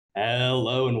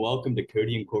Hello and welcome to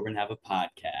Cody and Corbin Have a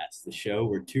Podcast, the show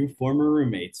where two former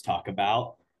roommates talk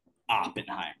about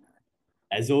Oppenheimer.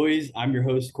 As always, I'm your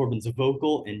host, Corbin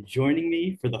Zavocal, and joining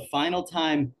me for the final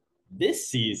time this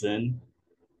season,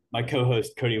 my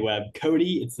co-host Cody Webb.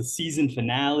 Cody, it's the season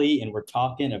finale, and we're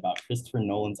talking about Christopher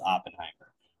Nolan's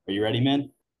Oppenheimer. Are you ready,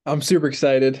 man? I'm super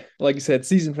excited. Like you said,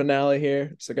 season finale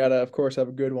here. So gotta, of course, have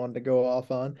a good one to go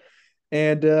off on.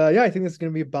 And yeah, I think this is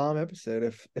gonna be a bomb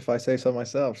episode if I say so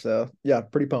myself. So yeah,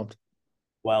 pretty pumped.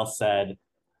 Well said.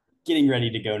 Getting ready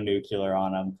to go nuclear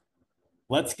on him.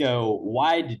 Let's go.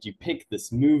 Why did you pick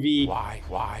this movie?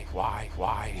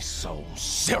 Why so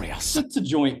serious? It's a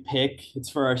joint pick. It's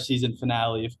for our season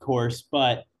finale, of course,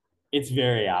 but it's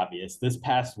very obvious. This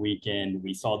past weekend,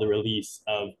 we saw the release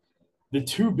of the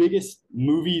two biggest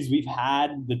movies we've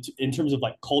had in terms of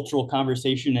like cultural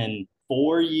conversation in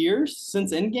 4 years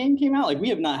since Endgame came out. Like, we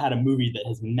have not had a movie that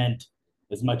has meant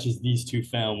as much as these two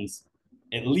films,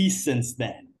 at least since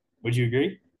then. Would you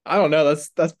agree? I don't know.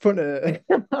 That's putting it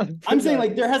I'm putting saying that.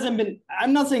 like there hasn't been.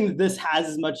 I'm not saying that this has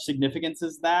as much significance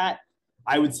as that.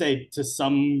 I would say to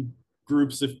some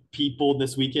groups of people,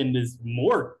 this weekend is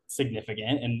more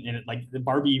significant, and like the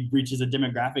Barbie reaches a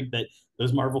demographic that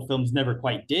those Marvel films never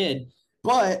quite did.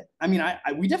 But I mean,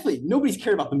 we definitely nobody's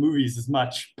cared about the movies as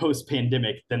much post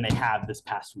pandemic than they have this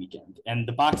past weekend, and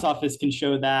the box office can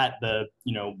show that.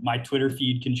 My Twitter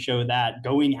feed can show that.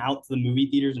 Going out to the movie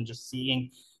theaters and just seeing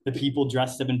the people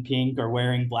dressed up in pink or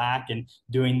wearing black and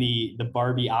doing the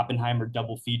Barbie Oppenheimer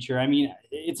double feature. I mean,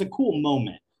 it's a cool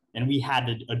moment, and we had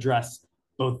to address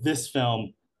both this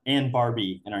film and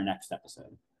Barbie in our next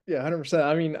episode. Yeah, 100%.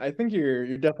 I mean, I think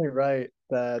you're definitely right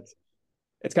that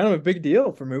it's kind of a big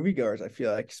deal for moviegoers. I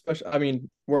feel like, especially, I mean,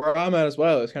 where I'm at as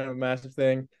well, it's kind of a massive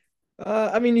thing.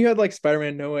 I mean, you had like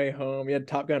Spider-Man No Way Home, you had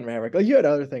Top Gun Maverick, like you had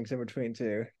other things in between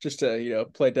too, just to,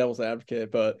 play devil's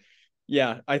advocate. But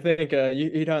yeah, I think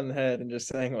you hit on the head and just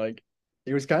saying like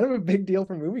it was kind of a big deal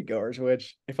for moviegoers,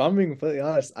 which if I'm being completely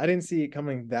honest, I didn't see it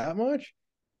coming that much.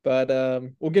 But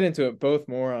we'll get into it both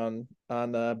more on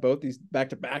both these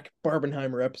back-to-back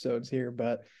Barbenheimer episodes here.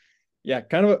 But yeah,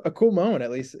 kind of a cool moment, at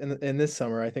least in this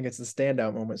summer. I think it's the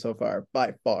standout moment so far,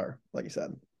 by far, like you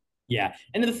said. Yeah,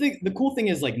 and the cool thing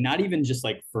is like not even just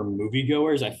like for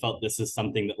moviegoers. I felt this is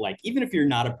something that like even if you're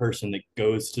not a person that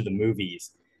goes to the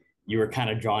movies, you were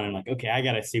kind of drawn in like, okay, I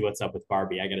got to see what's up with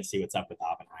Barbie. I got to see what's up with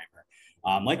Oppenheimer.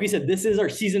 Like we said, this is our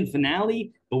season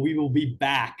finale, but we will be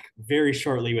back very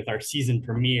shortly with our season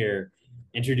premiere,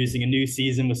 introducing a new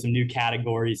season with some new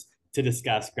categories to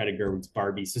discuss Greta Gerwig's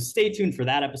Barbie. So stay tuned for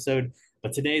that episode.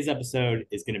 But today's episode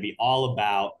is going to be all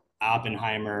about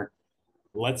Oppenheimer.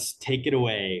 Let's take it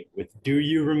away with Do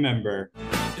You Remember?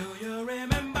 Do you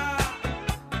remember?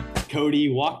 Cody,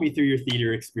 walk me through your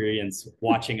theater experience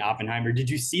watching Oppenheimer. Did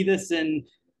you see this in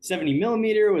 70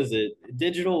 millimeter? Was it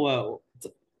digital?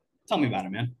 Tell me about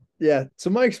it, man. Yeah, so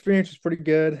my experience was pretty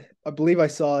good. I believe I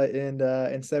saw it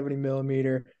in 70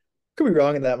 millimeter. Could be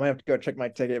wrong in that. Might have to go check my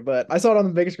ticket, but I saw it on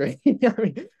the big screen. I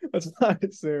mean, that's what I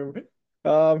assume.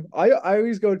 I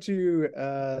always go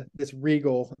to this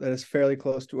Regal that is fairly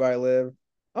close to where I live.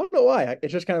 I don't know why.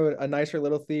 It's just kind of a nicer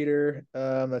little theater,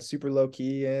 that's super low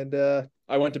key, and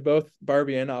I went to both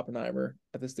Barbie and Oppenheimer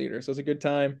at this theater, so it's a good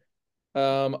time.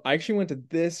 I actually went to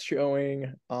this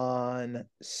showing on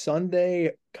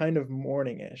Sunday, kind of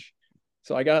morning-ish.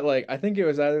 So I got like I think it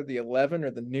was either the 11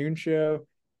 or the noon show.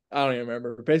 I don't even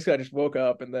remember. Basically, I just woke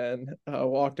up and then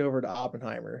walked over to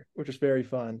Oppenheimer, which was very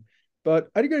fun. But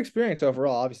I had a good experience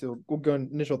overall. Obviously, we'll go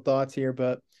initial thoughts here,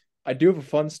 but I do have a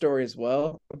fun story as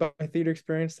well about my theater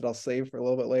experience that I'll save for a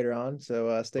little bit later on.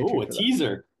 So stay Oh, tuned a for that.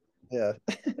 teaser. Yeah.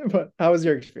 But how was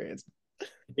your experience?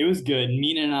 It was good.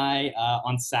 Mina and I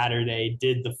on Saturday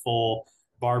did the full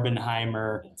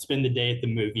Barbenheimer spend the day at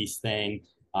the movies thing.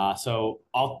 So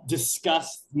I'll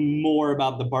discuss more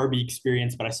about the Barbie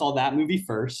experience, but I saw that movie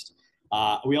first.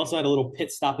 We also had a little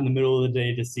pit stop in the middle of the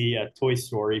day to see Toy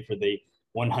Story for the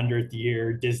 100th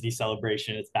year Disney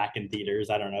celebration. It's back in theaters.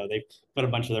 I don't know. They put a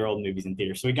bunch of their old movies in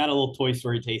theaters. So we got a little Toy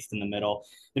Story taste in the middle.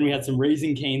 Then we had some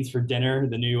Raising Canes for dinner.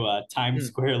 The new Times Hmm.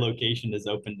 Square location has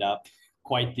opened up.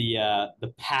 Quite the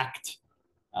packed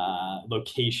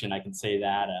location, I can say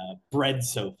that. Bread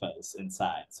sofas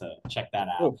inside, so check that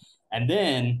out. Oh, And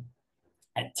then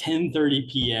at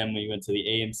 10:30 p.m., we went to the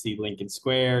AMC Lincoln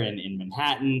Square in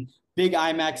Manhattan. Big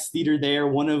IMAX theater there,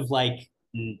 one of like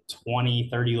 20,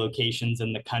 30 locations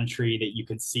in the country that you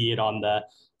could see it on the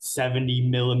 70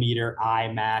 millimeter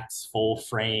IMAX full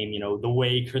frame, the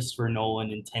way Christopher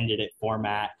Nolan intended it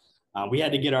format. We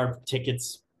had to get our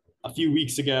tickets a few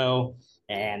weeks ago,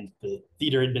 and the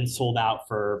theater had been sold out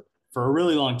for for a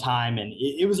really long time. And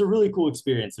it was a really cool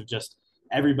experience of just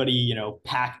everybody,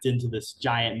 packed into this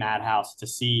giant madhouse to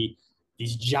see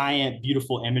these giant,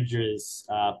 beautiful images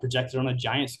projected on a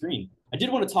giant screen. I did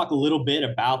want to talk a little bit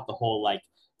about the whole like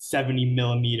 70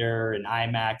 millimeter and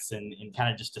IMAX and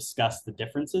kind of just discuss the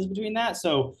differences between that.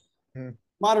 So,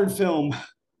 modern film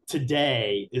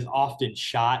today is often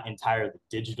shot entirely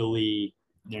digitally.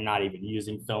 They're not even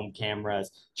using film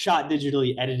cameras, shot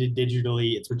digitally, edited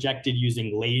digitally. It's projected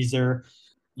using laser,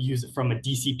 use it from a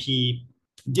DCP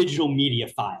digital media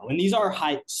file. And these are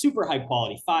super high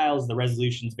quality files. The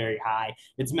resolution is very high.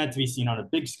 It's meant to be seen on a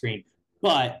big screen,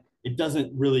 but it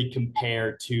doesn't really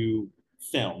compare to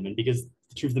film. And because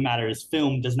the truth of the matter is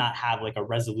film does not have like a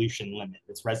resolution limit.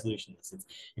 It's resolutionless. It's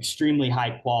extremely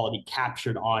high quality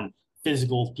captured on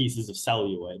physical pieces of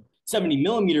celluloid. 70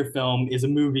 millimeter film is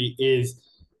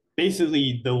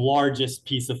basically the largest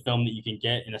piece of film that you can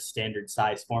get in a standard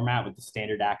size format with the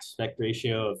standard aspect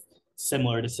ratio of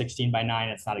similar to 16 by 9.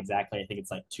 It's not exactly, I think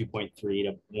it's like 2.3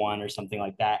 to 1 or something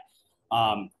like that.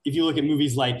 If you look at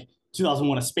movies like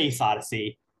 2001 A Space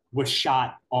Odyssey, was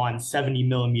shot on 70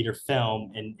 millimeter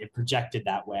film and it projected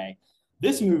that way.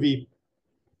 This movie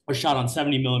was shot on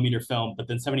 70 millimeter film, but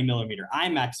then 70 millimeter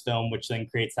IMAX film, which then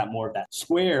creates that more of that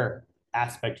square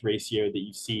aspect ratio that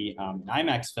you see in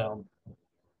IMAX film.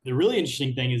 The really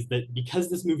interesting thing is that because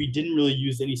this movie didn't really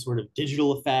use any sort of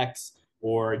digital effects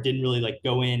or didn't really like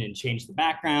go in and change the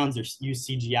backgrounds or use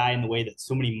CGI in the way that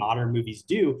so many modern movies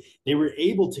do, they were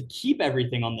able to keep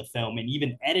everything on the film and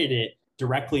even edit it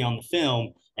directly on the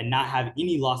film and not have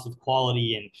any loss of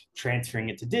quality and transferring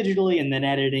it to digitally and then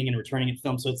editing and returning it to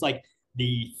film. So it's like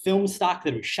the film stock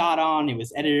that it was shot on, it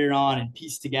was edited on and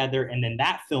pieced together, and then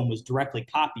that film was directly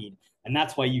copied. And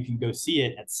that's why you can go see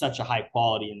it at such a high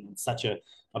quality and such a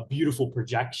beautiful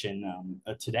projection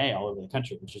today all over the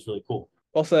country, which is really cool.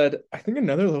 Well said. I think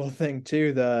another little thing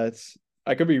too that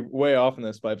I could be way off on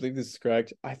this, but I believe this is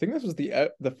correct. I think this was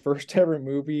the first ever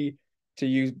movie to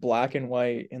use black and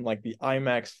white in like the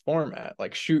IMAX format,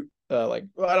 like shoot like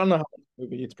well, I don't know how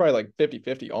movie. It's probably like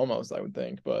 50-50 almost, I would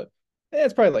think, but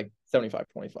it's probably like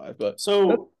 75-25. But so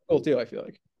that's cool too, I feel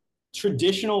like.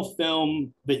 Traditional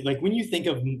film, like when you think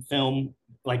of film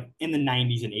like in the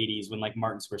 90s and 80s when like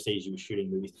Martin Scorsese was shooting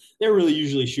movies, they're really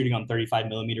usually shooting on 35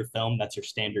 millimeter film. That's your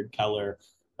standard color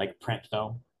like print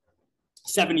film.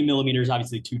 70 millimeters,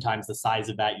 obviously 2 times the size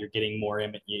of that. You're getting more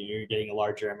image, you're getting a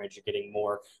larger image, you're getting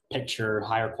more picture,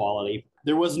 higher quality.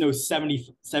 There was no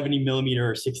 70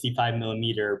 millimeter or 65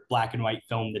 millimeter black and white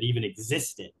film that even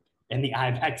existed in the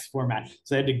IMAX format.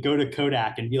 So I had to go to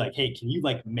Kodak and be like, hey, can you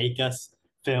like make us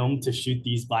film to shoot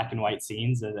these black and white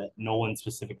scenes that Nolan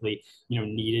specifically,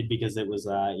 needed because it was,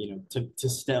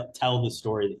 to tell the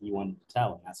story that he wanted to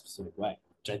tell in that specific way,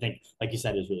 which I think, like you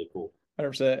said, is really cool.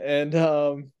 100%. And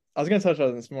I was gonna touch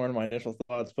on this more in my initial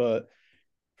thoughts, but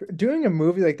doing a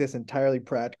movie like this entirely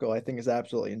practical, I think is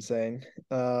absolutely insane.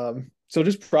 So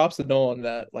just props to Nolan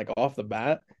that like off the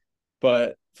bat,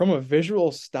 but from a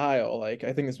visual style, like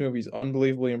I think this movie is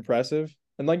unbelievably impressive.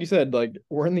 And like you said, like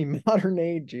we're in the modern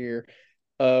age here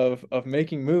of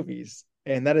making movies,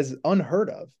 and that is unheard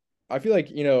of. I feel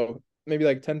like, maybe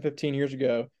like 10-15 years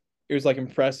ago, it was like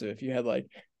impressive if you had like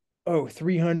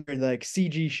 300 like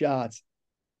CG shots.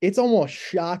 It's almost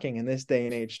shocking in this day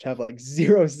and age to have like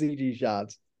 0 CG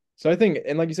shots. So I think,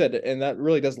 and like you said, and that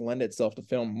really does lend itself to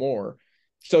film more.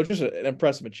 So just an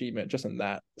impressive achievement just in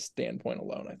that standpoint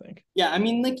alone, I think. Yeah, I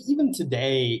mean, like even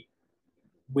today,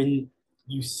 when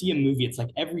you see a movie, it's like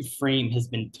every frame has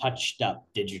been touched up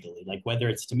digitally, like whether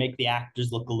it's to make the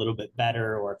actors look a little bit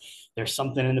better or there's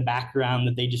something in the background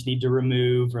that they just need to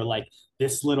remove, or like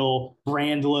this little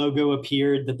brand logo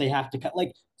appeared that they have to cut.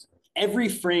 Like every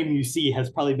frame you see has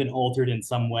probably been altered in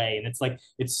some way. And it's like,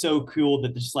 it's so cool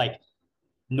that just like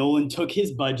Nolan took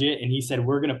his budget and he said,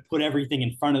 we're going to put everything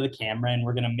in front of the camera and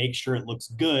we're going to make sure it looks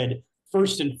good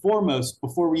first and foremost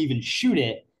before we even shoot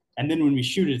it. And then when we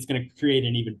shoot it, it's going to create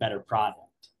an even better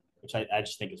product, which I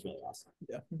just think is really awesome.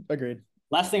 Yeah, agreed.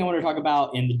 Last thing I want to talk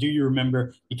about in the Do You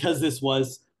Remember, because this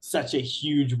was such a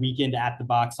huge weekend at the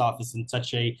box office and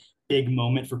such a big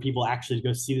moment for people actually to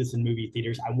go see this in movie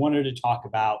theaters, I wanted to talk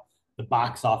about the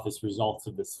box office results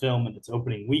of this film and its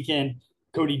opening weekend.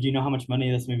 Cody, do you know how much money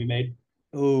this movie made?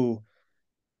 Oh,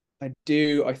 I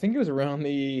do. I think it was around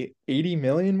the 80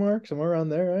 million mark, somewhere around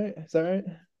there, right? Is that right?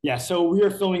 Yeah, so we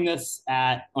are filming this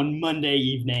on Monday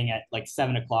evening at like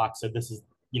 7 o'clock. So this is,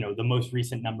 the most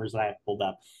recent numbers that I have pulled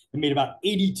up. It made about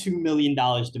 $82 million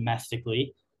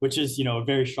domestically, which is, a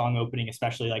very strong opening,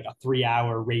 especially like a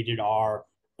 3-hour rated R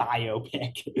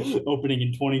biopic opening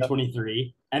in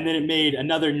 2023. And then it made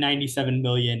another 97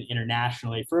 million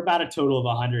internationally for about a total of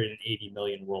 180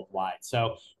 million worldwide.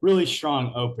 So really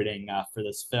strong opening for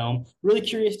this film. Really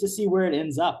curious to see where it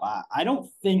ends up. I don't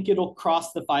think it'll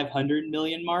cross the 500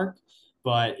 million mark,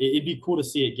 but it'd be cool to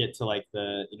see it get to like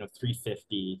the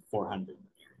 350, 400.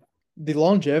 The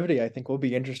longevity, I think, will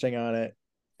be interesting on it.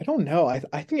 I don't know. I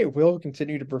think it will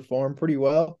continue to perform pretty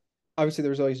well. Obviously,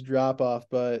 there's always drop off,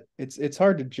 but it's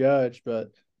hard to judge. But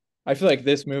I feel like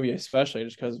this movie, especially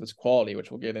just because of its quality,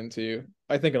 which we'll get into,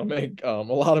 I think it'll make a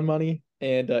lot of money.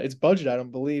 And its budget, I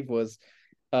don't believe, was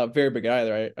very big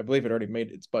either. I believe it already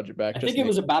made its budget back. I think it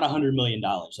was about $100 million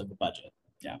of the budget.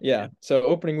 Yeah. Yeah. So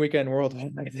opening weekend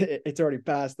worldwide, it's already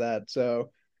past that. So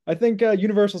I think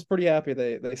Universal's pretty happy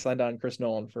they signed on Chris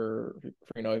Nolan for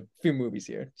a few movies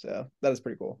here. So that is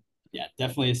pretty cool. Yeah,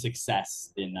 definitely a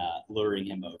success in luring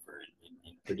him over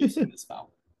in producing this film.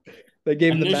 They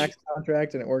gave him the max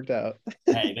contract and it worked out.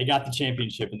 Hey, they got the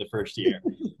championship in the first year.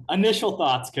 Initial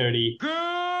thoughts, Cody. Good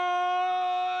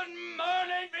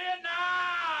morning,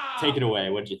 Vietnam! Take it away.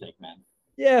 What'd you think, man?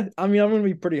 Yeah, I mean, I'm going to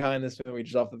be pretty high in this movie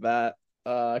just off the bat.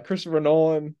 Christopher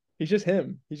Nolan, he's just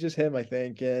him. He's just him, I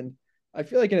think. And I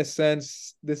feel like in a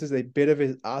sense, this is a bit of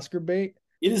his Oscar bait.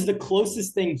 It is the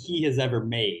closest thing he has ever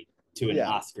made to an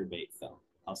Oscar bait film.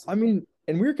 I mean,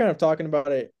 and we were kind of talking about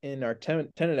it in our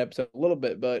Tenet episode a little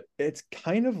bit, but it's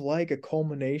kind of like a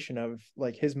culmination of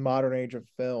like his modern age of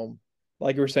film.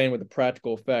 Like you were saying with the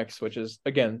practical effects, which is,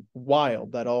 again,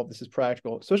 wild that all of this is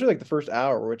practical, especially like the first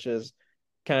hour, which is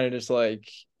kind of just like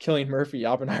Cillian Murphy,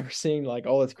 Oppenheimer seeing like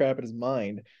all this crap in his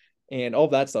mind, and all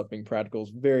that stuff being practical is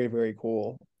very, very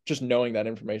cool. Just knowing that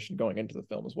information going into the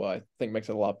film as well, I think makes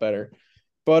it a lot better.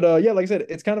 But yeah, like I said,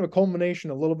 it's kind of a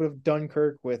culmination, a little bit of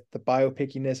Dunkirk with the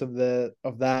biopickiness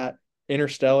of that,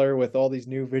 Interstellar with all these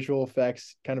new visual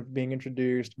effects kind of being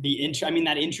introduced.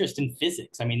 That interest in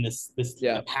physics. I mean, this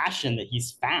the passion that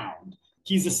he's found.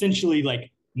 He's essentially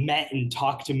like met and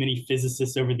talked to many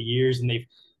physicists over the years, and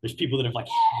there's people that have like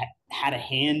had a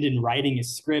hand in writing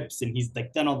his scripts, and he's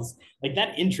like done all this. Like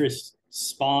that interest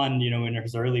spawned, in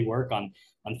his early work on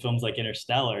films like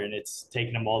Interstellar, and it's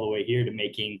taken him all the way here to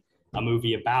making a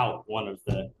movie about one of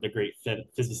the great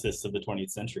physicists of the 20th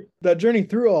century. That journey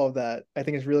through all of that, I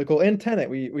think, is really cool. And Tenet,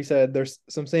 we said there's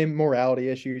some same morality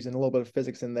issues and a little bit of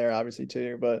physics in there, obviously,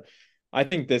 too. But I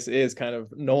think this is kind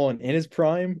of Nolan in his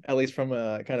prime, at least from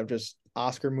a kind of just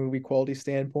Oscar movie quality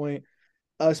standpoint.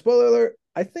 Spoiler alert,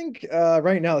 I think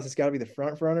right now this has got to be the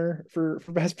front runner for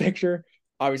Best Picture.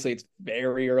 Obviously, it's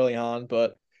very early on,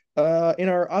 but in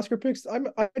our Oscar picks,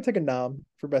 I take a nom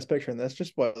for Best Picture in this,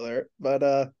 just spoiler alert.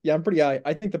 But yeah, I'm pretty high.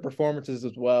 I think the performances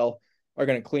as well are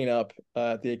going to clean up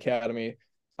at the Academy.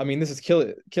 I mean, this is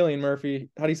Cillian Murphy.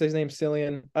 How do you say his name?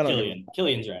 Cillian? I don't know.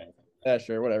 Cillian's right. Yeah,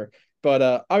 sure, whatever.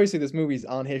 But obviously, this movie's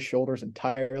on his shoulders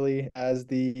entirely as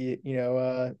the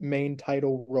main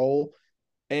title role,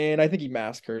 and I think he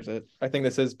massacres it. I think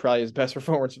this is probably his best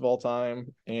performance of all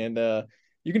time, and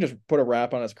you can just put a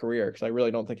wrap on his career because I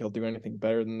really don't think he'll do anything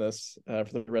better than this for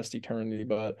the rest of eternity.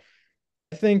 But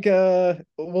I think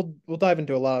we'll dive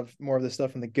into a lot of more of this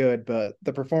stuff in the good, but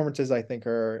the performances I think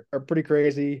are pretty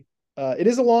crazy. It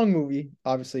is a long movie,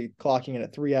 obviously clocking in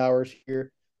at 3 hours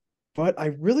here, but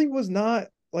I really was not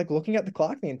like looking at the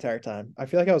clock the entire time. I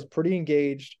feel like I was pretty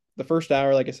engaged. The first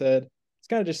hour, like I said, it's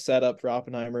kind of just set up for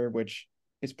Oppenheimer, which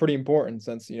is pretty important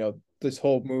since this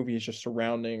whole movie is just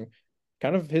surrounding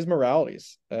kind of his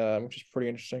moralities, which is pretty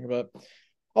interesting. But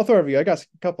I'll throw it over you. I got a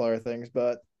couple other things,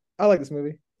 but I like this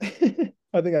movie.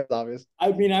 I think that's obvious.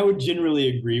 I mean, I would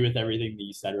generally agree with everything that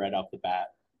you said right off the bat.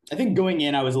 I think going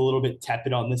in, I was a little bit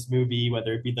tepid on this movie,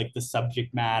 whether it be like the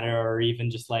subject matter or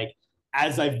even just like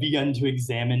as I've begun to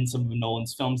examine some of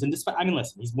Nolan's films. And despite, I mean,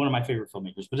 listen, he's one of my favorite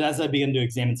filmmakers, but as I begun to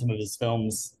examine some of his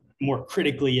films more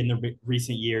critically in the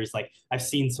recent years, like I've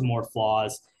seen some more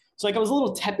flaws. So like I was a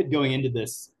little tepid going into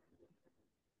this,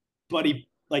 but he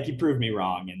proved me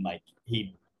wrong, and like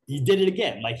he did it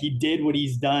again. Like he did what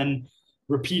he's done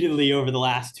repeatedly over the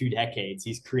last 2 decades.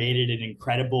 He's created an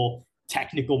incredible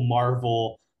technical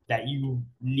marvel that you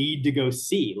need to go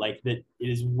see. Like that it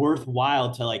is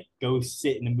worthwhile to like go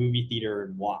sit in a movie theater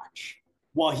and watch.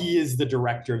 While he is the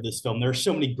director of this film, there are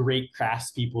so many great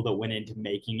craftspeople that went into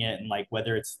making it, and like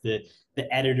whether it's the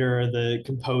editor, the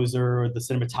composer, or the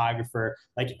cinematographer,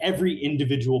 like every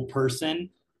individual person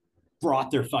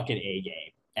brought their fucking A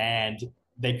game, and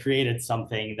they created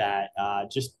something that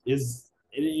just is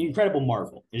an incredible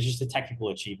marvel. It's just a technical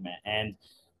achievement. And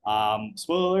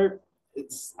spoiler alert,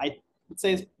 I would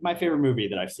say it's my favorite movie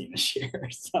that I've seen this year.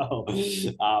 So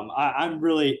I'm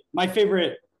really my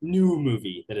favorite new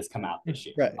movie that has come out this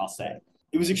year. Right. I'll say.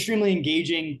 it was extremely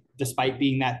engaging despite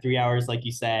being that 3 hours, like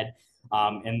you said.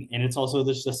 And it's also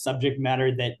just a subject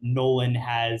matter that Nolan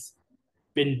has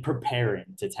been preparing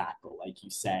to tackle, like you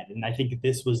said. And I think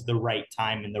this was the right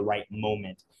time and the right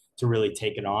moment to really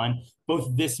take it on.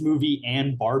 Both this movie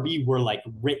and Barbie were like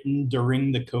written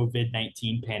during the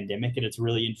COVID-19 pandemic. And it's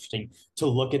really interesting to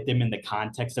look at them in the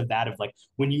context of that, of like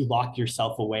when you lock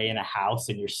yourself away in a house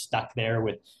and you're stuck there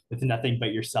with nothing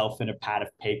but yourself and a pad of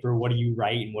paper, what do you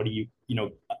write and what do you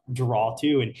draw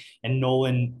to? And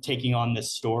Nolan taking on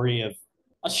this story of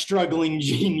a struggling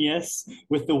genius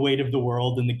with the weight of the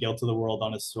world and the guilt of the world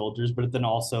on his shoulders, but then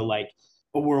also like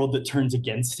a world that turns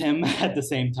against him at the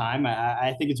same time.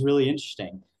 I think it's really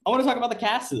interesting. I want to talk about the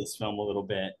cast of this film a little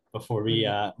bit before we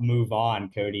move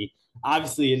on, Cody.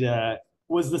 Obviously, it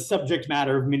was the subject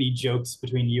matter of many jokes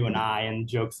between you and I, and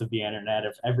jokes of the internet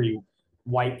of every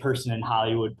white person in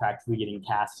Hollywood practically getting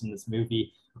cast in this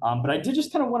movie. But I did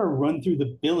just kind of want to run through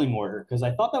the billing order because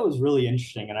I thought that was really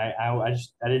interesting, and I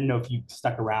didn't know if you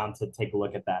stuck around to take a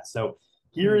look at that. So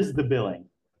here is the billing: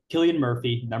 Cillian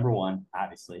Murphy, number one,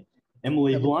 obviously.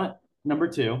 Emily Blunt, number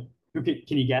two. Can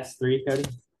you guess three, Cody?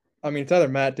 I mean, it's either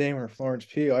Matt Damon or Florence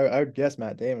Pugh. I would guess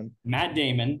Matt Damon. Matt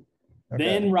Damon, Okay.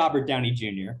 then Robert Downey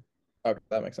Jr., Okay,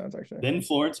 that makes sense actually. then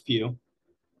Florence Pugh,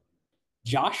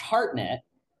 Josh Hartnett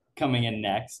coming in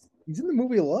next, He's in the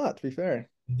movie a lot, to be fair.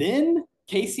 then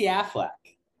Casey Affleck.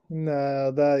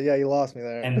 No, you lost me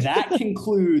there. And that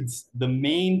concludes the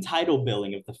main title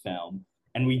billing of the film.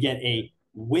 And we get a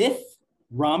with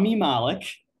Rami Malek,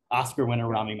 Oscar winner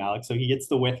Rami Malek, so he gets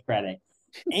the with credit,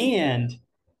 and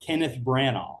Kenneth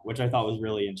Branagh, which I thought was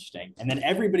really interesting. And then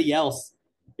everybody else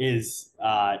is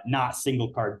not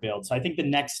single card billed. So I think the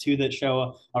next two that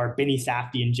show are Benny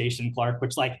Safdie and Jason Clarke,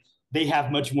 which like they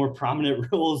have much more prominent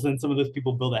roles than some of those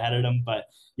people billed ahead of them. But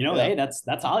hey, that's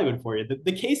Hollywood for you.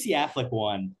 The Casey Affleck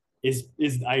one is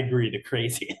I agree the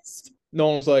craziest.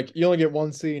 Nolan's like, you only get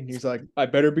one scene. He's like, I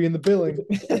better be in the billing.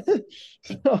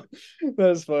 So,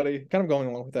 that's funny. Kind of going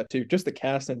along with that too. Just the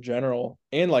cast in general,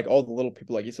 and like all the little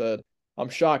people, like you said. I'm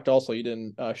shocked. Also, you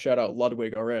didn't shout out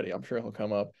Ludwig already. I'm sure he'll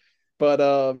come up.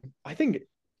 But I think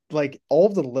like all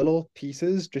of the little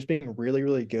pieces just being really,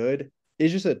 really good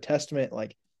is just a testament.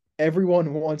 Like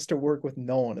everyone wants to work with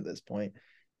Nolan at this point.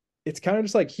 It's kind of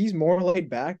just like he's more laid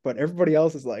back, but everybody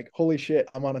else is like, holy shit,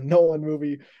 I'm on a Nolan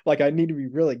movie. Like, I need to be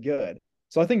really good.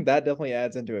 So I think that definitely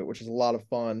adds into it, which is a lot of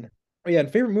fun. But yeah,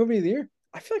 and favorite movie of the year?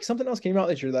 I feel like something else came out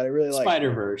this year that I really like.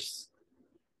 Spider-Verse.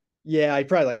 Yeah, I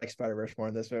probably like Spider-Verse more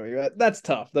in this movie. But that's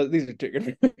tough. These are two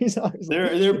good movies.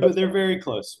 They're very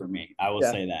close for me. I will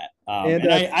say that. And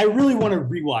I really want to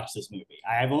rewatch this movie.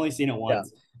 I have only seen it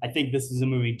once. Yeah. I think this is a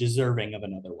movie deserving of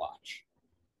another watch.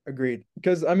 Agreed.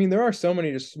 Because I mean, there are so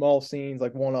many just small scenes,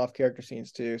 like one-off character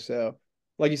scenes too. So,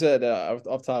 like you said,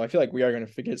 off top, I feel like we are going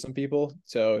to forget some people.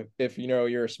 So, if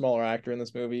you're a smaller actor in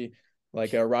this movie,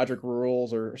 like Roderick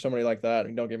Rules or somebody like that,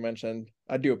 and don't get mentioned,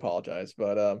 I do apologize.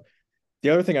 But the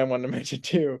other thing I wanted to mention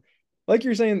too, like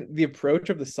you're saying, the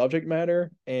approach of the subject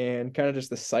matter and kind of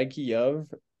just the psyche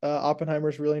of Oppenheimer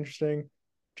is really interesting.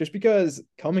 Just because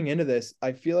coming into this,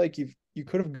 I feel like you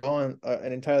could have gone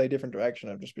an entirely different direction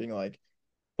of just being like,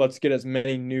 let's get as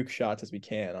many nuke shots as we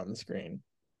can on the screen.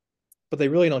 But they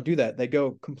really don't do that. They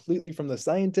go completely from the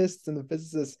scientists and the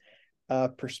physicists'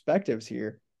 perspectives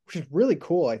here, which is really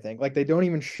cool, I think. Like, they don't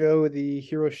even show the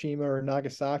Hiroshima or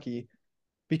Nagasaki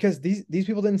because these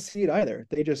people didn't see it either.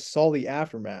 They just saw the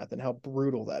aftermath and how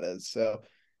brutal that is. So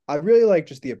I really like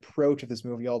just the approach of this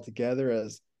movie altogether,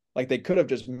 as like they could have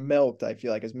just milked, I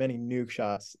feel like, as many nuke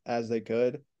shots as they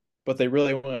could, but they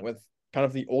really went with kind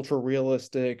of the ultra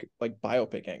realistic like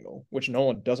biopic angle, which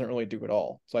Nolan doesn't really do at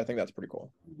all. So I think that's pretty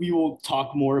cool. We will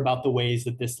talk more about the ways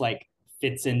that this like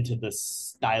fits into the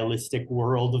stylistic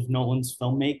world of Nolan's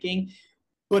filmmaking,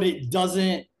 but it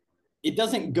doesn't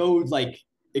go like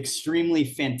extremely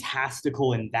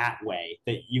fantastical in that way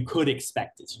that you could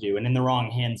expect it to do. And in the wrong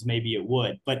hands, maybe it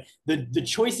would. But the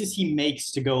choices he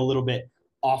makes to go a little bit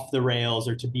off the rails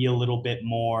or to be a little bit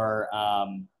more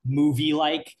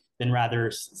movie-like than rather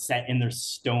set in their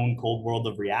stone cold world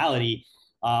of reality,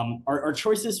 are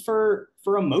choices for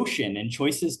emotion and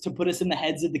choices to put us in the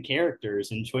heads of the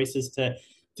characters and choices to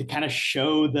kind of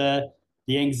show the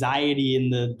anxiety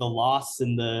and the loss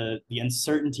and the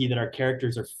uncertainty that our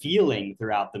characters are feeling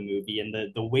throughout the movie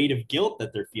and the weight of guilt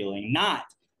that they're feeling, not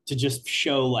to just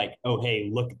show like, oh, hey,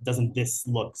 look, doesn't this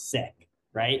look sick,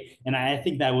 right? And I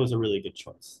think that was a really good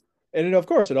choice. And of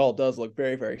course, it all does look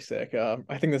very, very sick.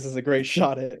 I think this is a great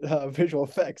shot at visual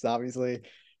effects, obviously.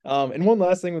 And one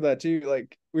last thing with that too,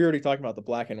 like we already talked about the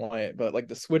black and white, but like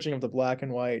the switching of the black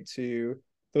and white to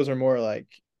those are more like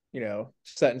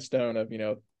set in stone of,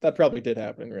 that probably did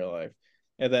happen in real life.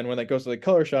 And then when it goes to the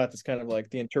color shots, it's kind of like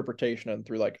the interpretation and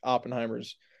through like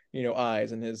Oppenheimer's,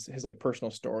 eyes and his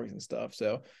personal stories and stuff.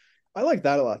 So I like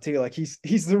that a lot too. Like he's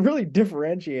really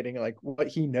differentiating like what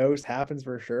he knows happens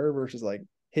for sure versus like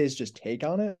his just take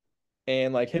on it.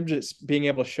 And like him just being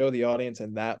able to show the audience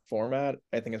in that format,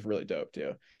 I think is really dope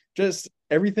too. Just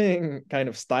everything kind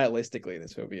of stylistically in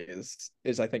this movie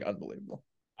is I think unbelievable.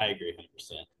 I agree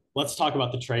 100%. Let's talk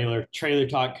about the trailer. Trailer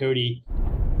talk, Cody.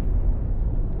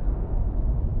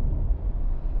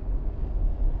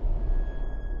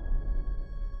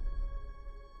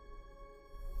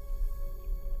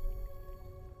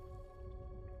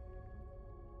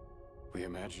 We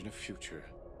imagine a future.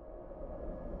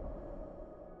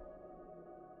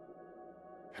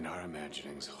 And our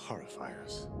imaginings horrify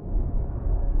us.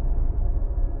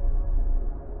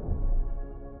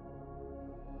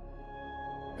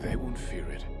 They won't fear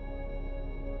it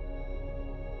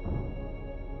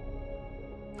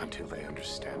until they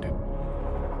understand it.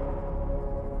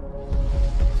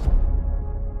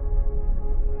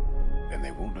 And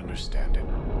they won't understand it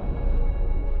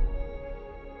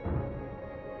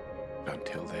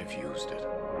until they've used it.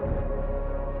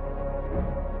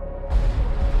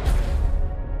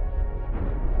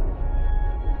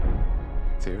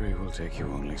 Theory will take you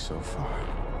only so far.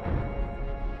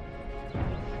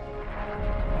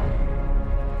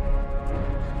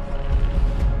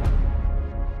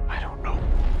 I don't know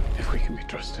if we can be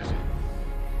trusted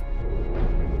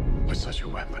with such a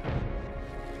weapon.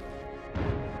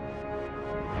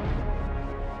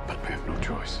 But we have no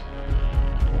choice.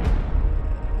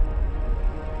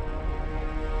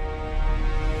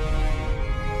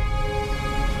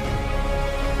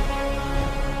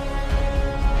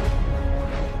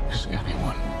 Is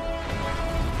anyone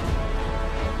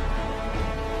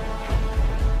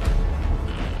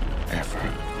ever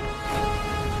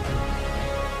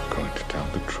going to tell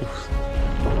the truth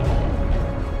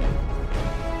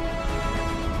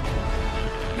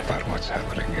about what's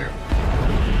happening here?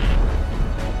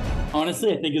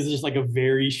 Honestly, I think it's just like a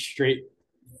very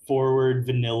straightforward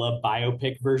vanilla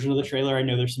biopic version of the trailer. I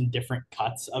know there's some different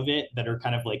cuts of it that are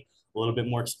kind of like a little bit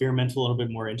more experimental, a little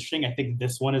bit more interesting. I think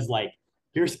this one is like,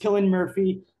 here's Cillian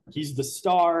Murphy. He's the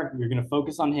star. You're going to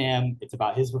focus on him. It's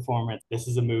about his performance. This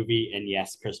is a movie. And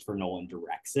yes, Christopher Nolan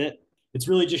directs it. It's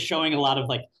really just showing a lot of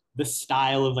like the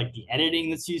style of like the editing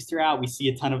that's used throughout. We see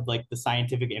a ton of like the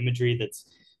scientific imagery that's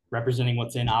representing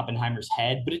what's in Oppenheimer's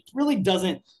head, but it really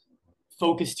doesn't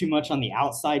focus too much on the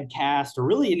outside cast or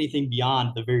really anything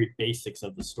beyond the very basics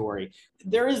of the story.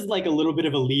 There is like a little bit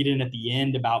of a lead in at the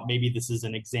end about maybe this is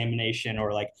an examination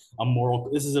or like a moral,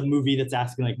 this is a movie that's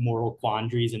asking like moral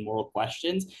quandaries and moral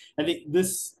questions. I think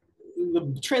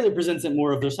the trailer presents it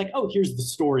more of just like, oh, here's the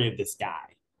story of this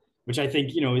guy, which I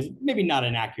think, is maybe not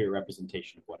an accurate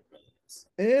representation of what it really is.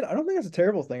 And I don't think that's a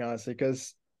terrible thing, honestly,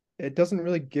 because it doesn't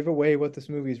really give away what this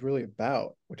movie is really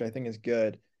about, which I think is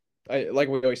good. I like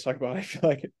we always talk about. I feel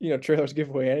like trailers give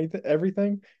away anything,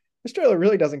 everything. This trailer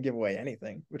really doesn't give away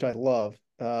anything, which I love.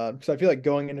 Because I feel like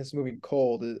going into this movie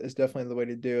cold is definitely the way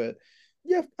to do it.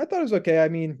 Yeah, I thought it was okay. I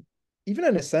mean, even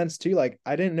in a sense too, like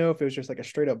I didn't know if it was just like a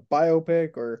straight up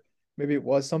biopic or maybe it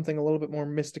was something a little bit more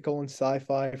mystical and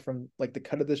sci-fi from like the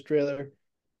cut of this trailer.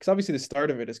 Because obviously the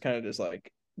start of it is kind of just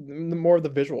like the more of the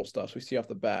visual stuff we see off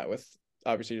the bat with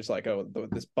obviously just like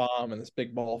this bomb and this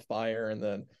big ball of fire and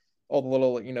then all the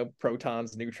little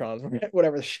protons, neutrons,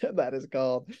 whatever the shit that is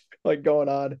called, like going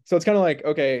on. So it's kind of like,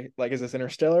 okay, like is this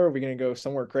Interstellar? Are we gonna go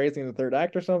somewhere crazy in the third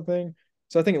act or something?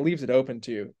 So I think it leaves it open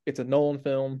to it's a Nolan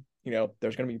film.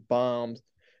 There's gonna be bombs.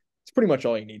 It's pretty much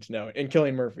all you need to know. And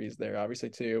Cillian Murphy's there obviously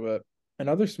too. But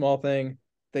another small thing,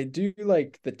 they do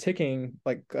like the ticking,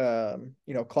 like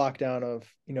clock down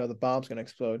of the bomb's gonna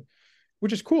explode,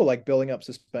 which is cool, like building up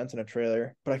suspense in a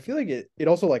trailer. But I feel like it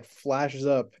also like flashes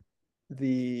up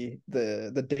the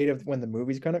date of when the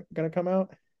movie's gonna come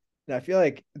out. And I feel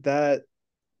like that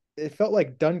it felt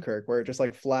like Dunkirk, where it just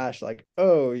like flashed like,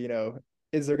 oh,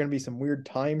 is there gonna be some weird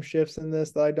time shifts in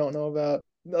this that I don't know about?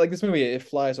 Like this movie, it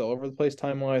flies all over the place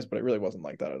time-wise, but it really wasn't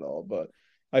like that at all. But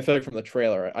I feel like from the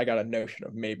trailer, I got a notion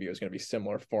of maybe it was gonna be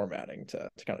similar formatting to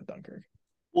kind of Dunkirk.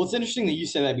 Well, it's interesting that you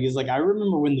say that because like I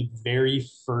remember when the very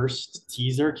first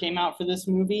teaser came out for this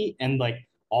movie and like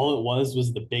all it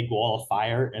was the big wall of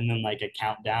fire and then like a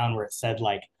countdown where it said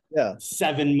like Yeah.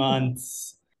 7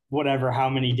 months, whatever, how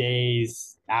many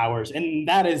days, hours. And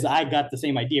that is, I got the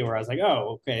same idea where I was like,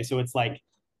 oh, okay. So it's like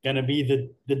gonna be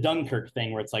the Dunkirk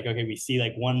thing where it's like, okay, we see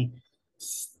like one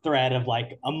thread of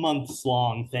like a months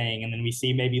long thing, and then we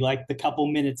see maybe like the couple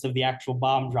minutes of the actual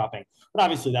bomb dropping. But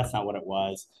obviously that's not what it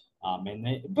was.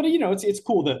 But it's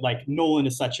cool that like Nolan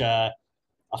is such a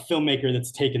filmmaker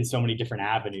that's taken so many different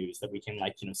avenues that we can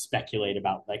like speculate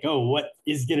about like, oh, what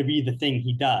is going to be the thing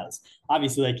he does.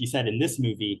 Obviously, like you said, in this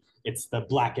movie it's the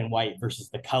black and white versus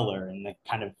the color and the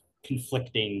kind of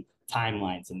conflicting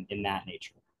timelines in that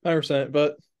nature. 100%.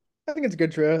 But I think it's a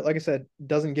good trailer. Like I said,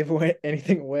 doesn't give away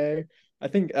anything away. I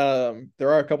think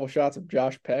there are a couple shots of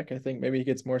Josh Peck. I think maybe he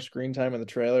gets more screen time in the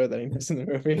trailer than he does in the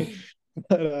movie.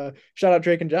 But shout out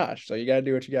Drake and Josh. So you got to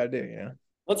do what you got to do.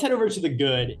 Let's head over to the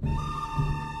good.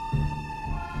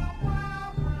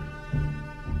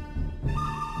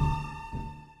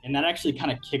 And that actually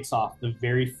kind of kicks off the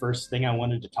very first thing I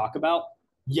wanted to talk about.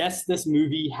 Yes, this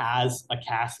movie has a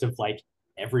cast of like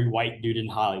every white dude in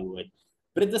Hollywood,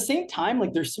 but at the same time,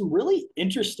 like there's some really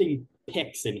interesting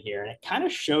picks in here. And it kind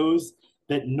of shows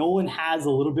that Nolan has a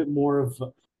little bit more of a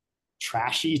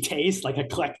trashy taste, like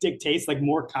eclectic taste, like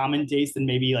more common taste than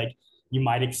maybe like you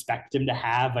might expect him to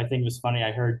have. I think it was funny.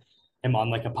 I heard him on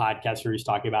like a podcast where he's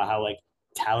talking about how like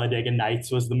Talladega Nights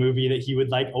was the movie that he would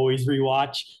like always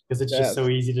rewatch because it's just so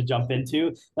easy to jump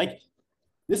into. Like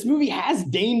this movie has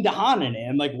Dane DeHaan in it.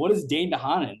 And like, what is Dane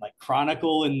DeHaan in? Like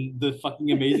Chronicle and the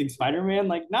fucking Amazing Spider-Man?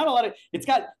 Like not a lot of, it's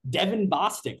got Devin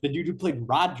Bostick, the dude who played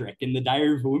Roderick in the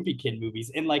Diary of a Wimpy Kid movies.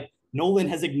 And like Nolan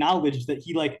has acknowledged that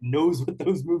he like knows what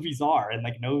those movies are and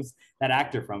like knows that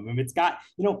actor from him. It's got,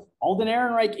 Alden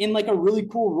Ehrenreich in like a really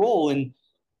cool role. And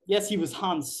yes, he was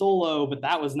Han Solo, but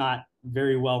that was not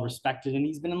very well respected. And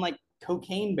he's been in like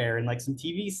Cocaine Bear and like some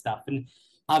TV stuff. And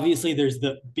obviously there's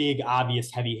the big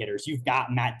obvious heavy hitters. You've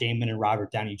got Matt Damon and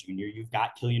Robert Downey Jr. You've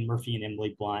got Cillian Murphy and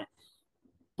Emily Blunt.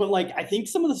 But like I think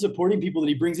some of the supporting people that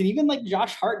he brings in, even like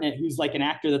Josh Hartnett, who's like an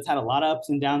actor that's had a lot of ups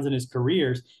and downs in his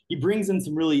careers, he brings in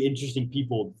some really interesting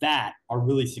people that are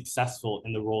really successful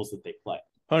in the roles that they play.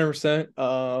 100%.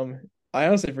 I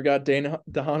honestly forgot Dane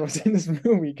DeHaan was in this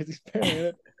movie because he's pairing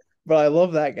it. But I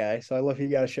love that guy, so I love he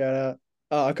got a shout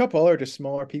out. A couple other just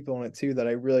smaller people in it too that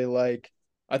I really like.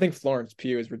 I think Florence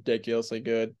Pugh is ridiculously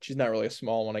good. She's not really a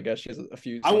small one, I guess. She has a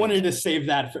few. I wanted to save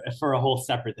that for a whole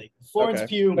separate thing. Florence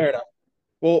Pugh. Fair enough.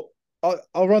 Well,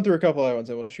 I'll run through a couple other ones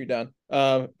and we'll shoot down.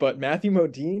 But Matthew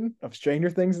Modine of Stranger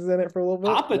Things is in it for a little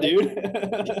bit. Papa, dude.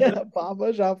 Yeah,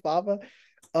 Papa, shout Papa.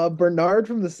 Bernard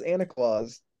from the Santa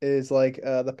Claus is like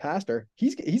the pastor.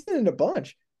 He's in a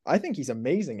bunch. I think he's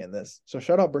amazing in this. So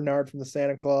shout out Bernard from the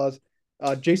Santa Claus.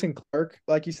 Jason Clarke,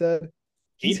 like you said,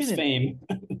 he's fame.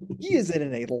 He is in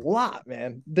it a lot,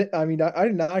 man. I mean, I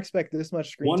did not expect this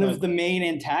much screen time. One of the main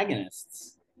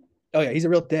antagonists. Oh yeah, he's a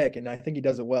real dick, and I think he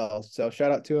does it well. So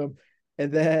shout out to him.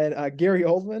 And then Gary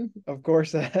Oldman, of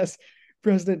course, as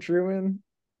President Truman.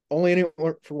 Only in it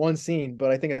for one scene,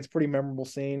 but I think it's a pretty memorable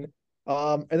scene.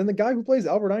 And then the guy who plays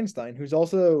Albert Einstein, who's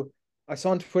also, I saw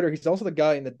on Twitter, he's also the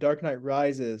guy in The Dark Knight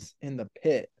Rises in The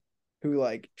Pit, who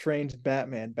like trains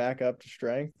Batman back up to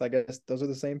strength. I guess those are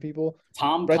the same people.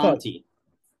 Tom Conti.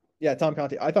 Tom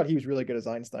Conti. I thought he was really good as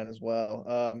Einstein as well.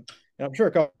 And I'm sure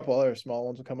a couple other small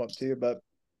ones will come up too. But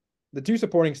the two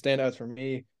supporting standouts for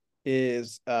me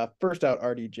is first out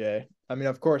RDJ. I mean,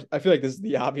 of course, I feel like this is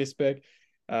the obvious pick.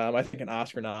 I think an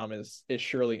Oscar nom is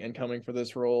surely incoming for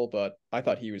this role, but I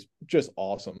thought he was just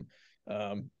awesome.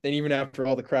 And even after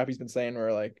all the crap he's been saying,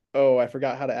 where like, oh, I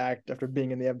forgot how to act after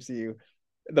being in the MCU,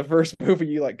 the first movie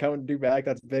you like come and do back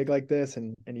that's big like this,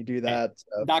 and you do that.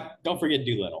 So. Don't forget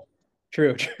Doolittle.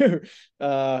 True.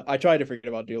 I tried to forget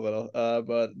about Doolittle,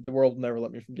 but the world never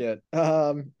let me forget.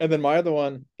 And then my other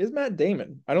one is Matt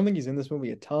Damon. I don't think he's in this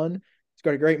movie a ton. He's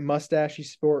got a great mustache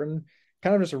he's sporting,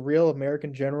 kind of just a real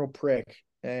American general prick.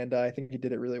 And I think he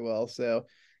did it really well. So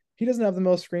he doesn't have the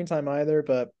most screen time either,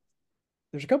 but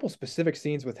there's a couple specific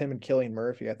scenes with him and Cillian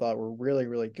Murphy I thought were really,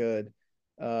 really good.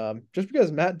 Just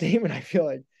because Matt Damon, I feel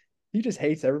like he just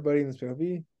hates everybody in this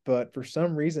movie, but for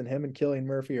some reason, him and Cillian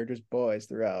Murphy are just boys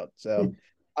throughout. So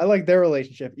I like their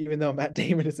relationship, even though Matt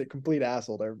Damon is a complete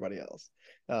asshole to everybody else.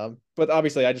 But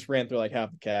obviously, I just ran through like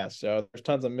half the cast, so there's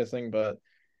tons I'm missing, but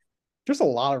just a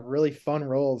lot of really fun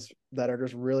roles that are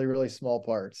just really, really small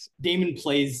parts. Damon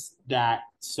plays that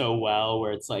so well,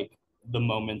 where it's like the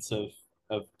moments of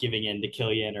giving in to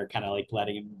Cillian or kind of like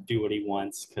letting him do what he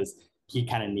wants because he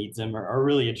kind of needs him are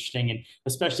really interesting. And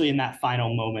especially in that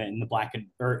final moment in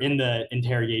in the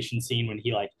interrogation scene when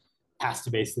he like has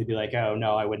to basically be like, oh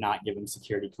no, I would not give him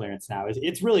security clearance now.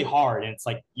 It's really hard. And it's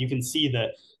like, you can see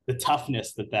the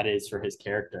toughness that is for his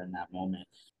character in that moment.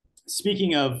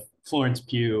 Speaking of Florence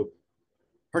Pugh,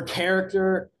 her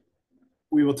character,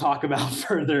 we will talk about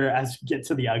further as we get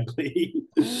to the ugly.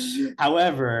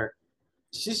 However,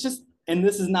 she's just, and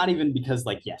this is not even because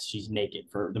like, yes, she's naked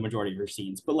for the majority of her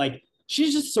scenes, but like,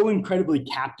 she's just so incredibly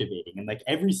captivating, and like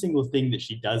every single thing that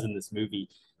she does in this movie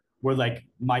were like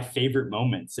my favorite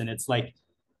moments. And it's like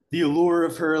the allure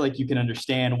of her, like you can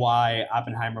understand why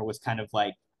Oppenheimer was kind of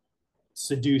like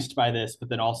seduced by this, but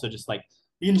then also just like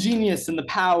the ingenious and the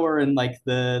power and like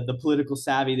the political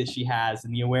savvy that she has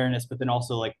and the awareness, but then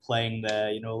also like playing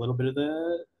the, a little bit of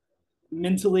the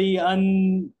mentally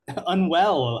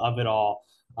unwell of it all.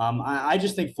 I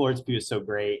just think Florence Pugh is so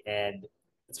great, and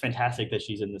it's fantastic that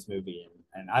she's in this movie,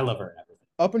 and I love her and everything.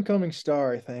 Up and coming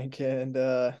star, I think. And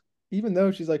even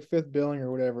though she's like fifth billing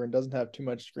or whatever and doesn't have too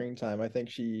much screen time, I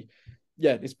think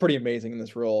yeah, is pretty amazing in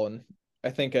this role. And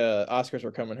I think Oscars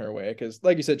are coming her way because,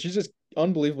 like you said, she's just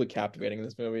unbelievably captivating in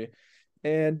this movie.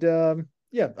 And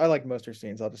yeah, I like most of her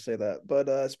scenes. I'll just say that.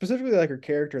 But specifically, like her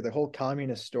character, the whole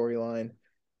communist storyline,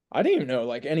 I didn't even know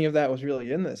like any of that was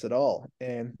really in this at all.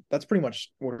 And that's pretty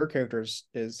much what her character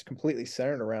is completely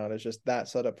centered around. Is just that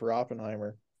setup for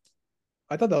Oppenheimer.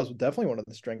 I thought that was definitely one of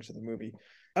the strengths of the movie.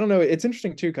 I don't know. It's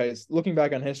interesting too, because looking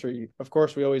back on history, of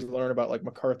course, we always learn about like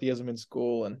McCarthyism in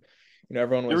school, and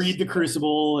everyone You was read The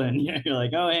Crucible, and you're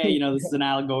like, oh, hey, this is an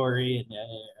allegory, and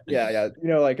yeah,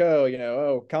 like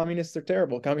oh, communists are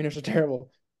terrible, communists are terrible.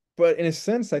 But in a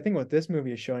sense, I think what this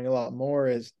movie is showing a lot more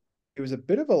is it was a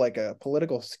bit of a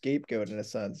political scapegoat in a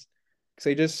sense, because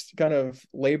they just kind of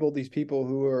labeled these people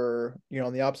who are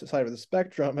on the opposite side of the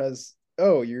spectrum as,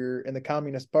 oh, you're in the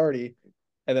Communist Party.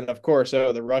 And then, of course,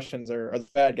 oh, the Russians are the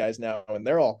bad guys now, and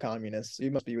they're all communists. So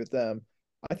you must be with them.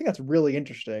 I think that's really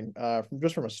interesting,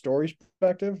 from a story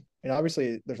perspective. And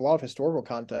obviously, there's a lot of historical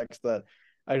context that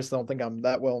I just don't think I'm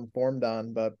that well informed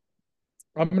on. But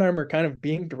Oppenheimer kind of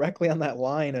being directly on that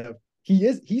line of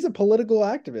he's a political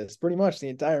activist pretty much the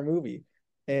entire movie,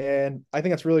 and I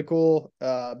think that's really cool.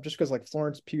 Just because like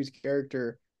Florence Pugh's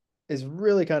character is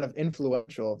really kind of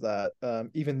influential of that.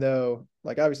 Even though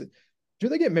like obviously, do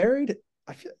they get married?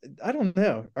 I don't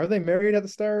know. Are they married at the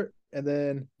start? And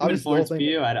then obviously Florence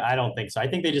Pugh, I don't think so. I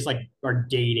think they just like are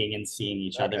dating and seeing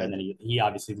each other, and then he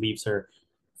obviously leaves her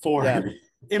for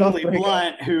Emily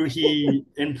Blunt, who he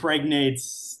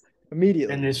impregnates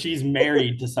immediately, and then she's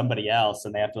married to somebody else,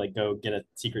 and they have to like go get a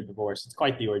secret divorce. It's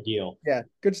quite the ordeal. Yeah,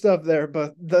 good stuff there.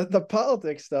 But the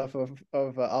politics stuff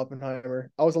of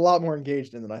Oppenheimer, I was a lot more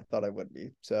engaged in than I thought I would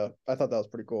be. So I thought that was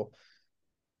pretty cool.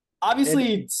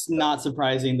 Obviously, it's not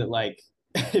surprising that like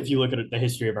if you look at the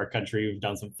history of our country, we've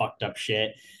done some fucked up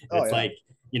shit. It's like,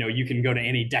 you can go to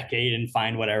any decade and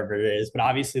find whatever it is. But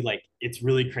obviously, like, it's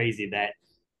really crazy that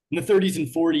in the 30s and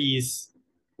 40s,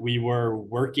 we were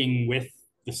working with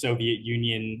the Soviet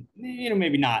Union,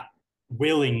 maybe not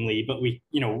willingly, but we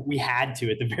had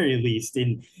to at the very least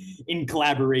in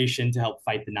collaboration to help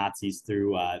fight the Nazis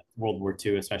through World War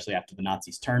II, especially after the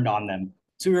Nazis turned on them.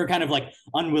 So we were kind of like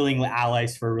unwilling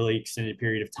allies for a really extended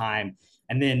period of time.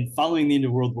 And then following the end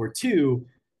of World War II,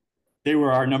 they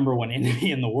were our number one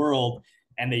enemy in the world.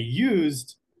 And they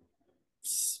used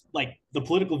like the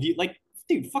political view, like,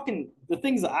 dude, fucking the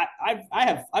things that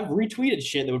I've retweeted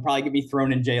shit that would probably get me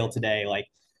thrown in jail today, like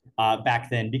back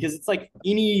then, because it's like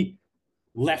any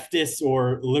leftist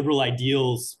or liberal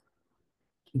ideals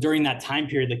during that time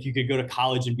period, like you could go to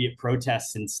college and be at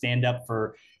protests and stand up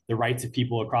for the rights of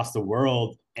people across the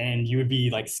world, and you would be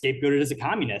like scapegoated as a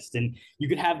communist, and you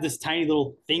could have this tiny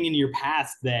little thing in your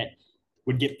past that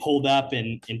would get pulled up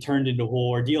and turned into a whole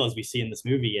ordeal, as we see in this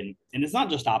movie. And it's not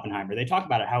just Oppenheimer. They talk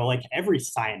about it, how like every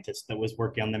scientist that was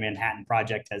working on the Manhattan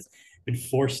Project has been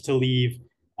forced to leave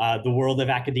the world of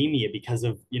academia because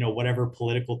of whatever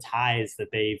political ties that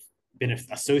they've been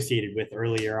associated with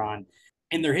earlier on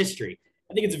in their history.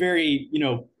 I think it's very,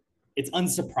 it's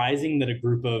unsurprising that a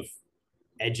group of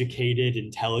educated,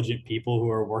 intelligent people who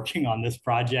are working on this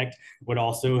project would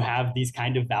also have these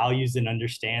kind of values and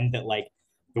understand that like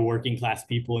the working class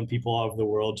people and people all over the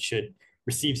world should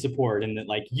receive support, and that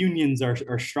like unions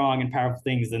are strong and powerful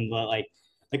things, and like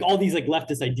all these like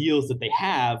leftist ideals that they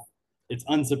have. It's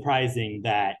unsurprising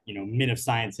that men of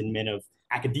science and men of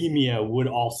academia would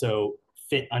also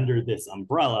fit under this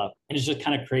umbrella. And it's just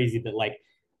kind of crazy that like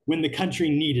when the country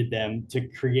needed them to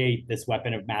create this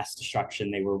weapon of mass destruction,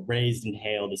 they were raised and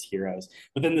hailed as heroes.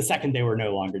 But then the second they were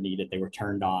no longer needed, they were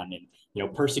turned on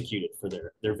and persecuted for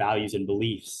their values and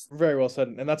beliefs. Very well said,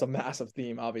 and that's a massive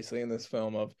theme, obviously, in this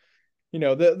film of,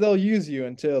 they'll use you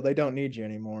until they don't need you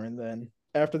anymore, and then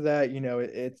after that,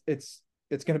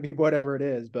 it's going to be whatever it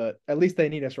is, but at least they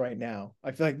need us right now.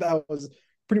 I feel like that was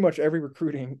pretty much every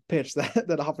recruiting pitch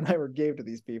that Oppenheimer gave to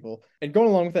these people. And going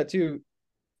along with that too,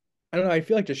 I don't know, I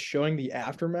feel like just showing the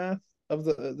aftermath of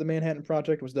the Manhattan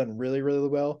Project was done really, really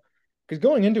well. Because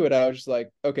going into it, I was just like,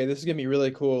 okay, this is going to be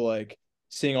really cool, like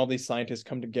seeing all these scientists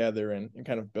come together and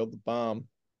kind of build the bomb.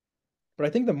 But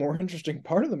I think the more interesting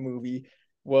part of the movie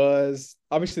was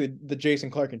obviously the Jason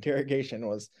Clarke interrogation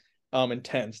was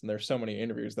intense, and there's so many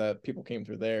interviews that people came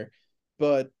through there.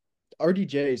 But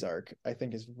RDJ's arc, I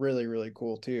think, is really, really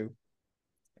cool too.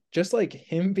 Just like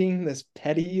him being this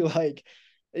petty, like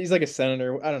he's like a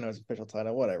senator. I don't know his official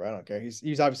title, whatever. I don't care.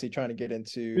 He's obviously trying to get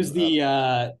Who's into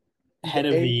the head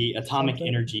of A the Atomic something.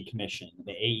 Energy Commission,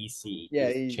 the AEC.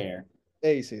 Yeah, He's the chair.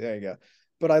 AC. There you go.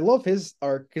 But I love his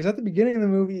arc because at the beginning of the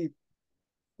movie,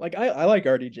 like I like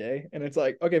RDJ, and it's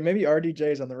like, okay, maybe RDJ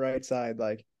is on the right side.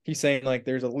 Like he's saying like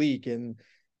there's a leak and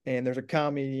there's a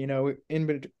commie,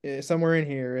 in somewhere in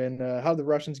here, and how the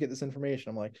Russians get this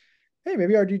information. I'm like, hey,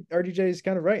 maybe RDJ is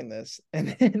kind of right in this.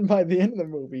 And then by the end of the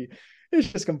movie, it's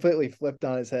just completely flipped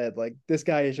on his head. Like this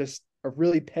guy is just a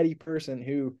really petty person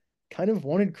who kind of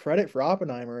wanted credit for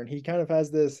Oppenheimer, and he kind of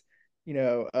has this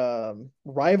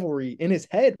rivalry in his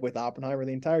head with Oppenheimer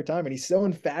the entire time, and he's so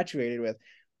infatuated with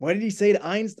what did he say to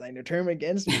Einstein to turn him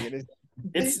against me? And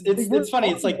it's funny.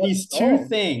 It's like these two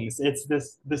things. It's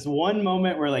this one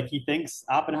moment where like he thinks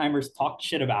Oppenheimer's talked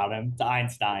shit about him to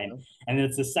Einstein, and then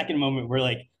it's the second moment where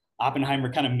like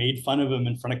Oppenheimer kind of made fun of him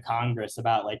in front of Congress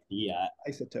about like the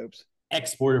isotopes,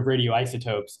 export of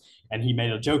radioisotopes, and he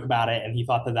made a joke about it, and he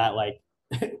thought that like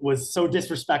was so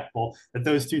disrespectful that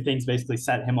those two things basically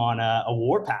set him on a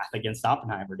war path against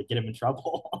Oppenheimer to get him in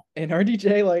trouble. And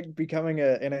RDJ like becoming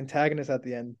an antagonist at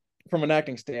the end from an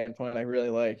acting standpoint, I really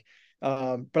like.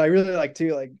 But I really like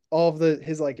too, like all of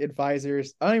his like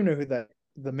advisors. I don't even know who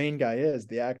the main guy is,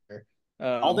 the actor.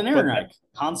 Alden Ehrenreich,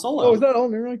 Han Solo. Oh, is that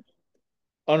Alden Ehrenreich?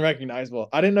 Unrecognizable.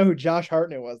 I didn't know who Josh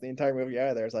Hartnett was the entire movie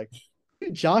either. I was like,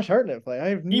 Josh Hartnett play? I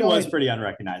have he was pretty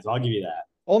unrecognizable. I'll give you that.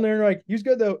 Alden Ehrenreich, he was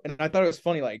good though, and I thought it was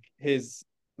funny, like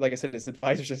like I said, his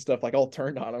advisors and stuff like all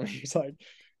turned on him. He's like,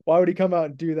 why would he come out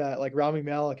and do that? Like Rami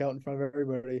Malek out in front of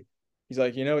everybody. He's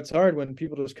like, it's hard when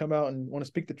people just come out and want to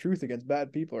speak the truth against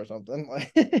bad people or something.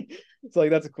 Like, it's like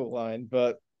that's a cool line.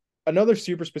 But another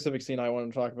super specific scene I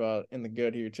want to talk about in the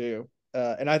good here too,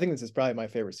 and I think this is probably my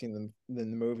favorite scene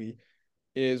in the movie,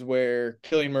 is where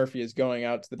Cillian Murphy is going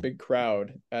out to the big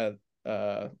crowd at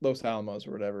Los Alamos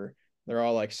or whatever. They're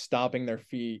all like stomping their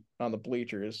feet on the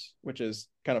bleachers, which is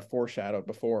kind of foreshadowed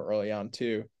before early on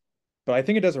too. But I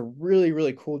think it does a really,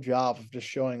 really cool job of just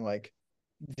showing like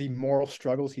the moral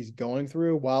struggles he's going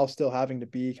through while still having to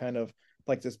be kind of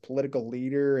like this political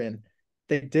leader. And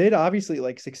they did obviously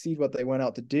like succeed what they went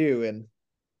out to do. And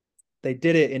they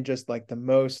did it in just like the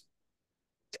most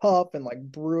tough and like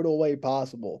brutal way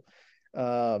possible.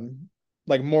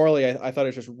 Like morally, I thought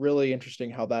it was just really interesting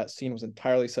how that scene was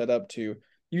entirely set up to,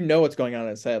 what's going on in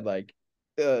his head. Like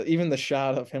even the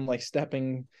shot of him like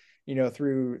stepping,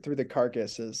 through the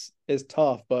carcass is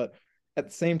tough, but at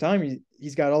the same time,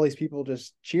 he's got all these people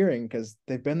just cheering because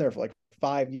they've been there for like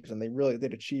 5 years and they really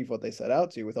did achieve what they set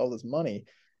out to with all this money.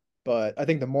 But I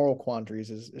think the moral quandaries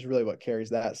is really what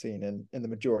carries that scene in the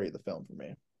majority of the film for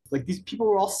me. Like these people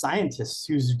were all scientists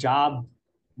whose job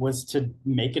was to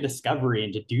make a discovery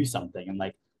and to do something, and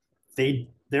like they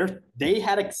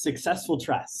had a successful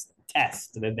test,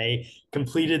 and then they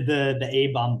completed the A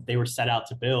bomb they were set out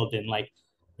to build, and like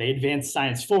they advanced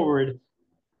science forward.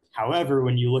 However,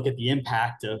 when you look at the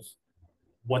impact of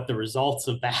what the results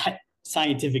of that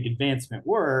scientific advancement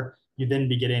were, you then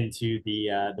get into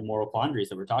the moral quandaries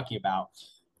that we're talking about.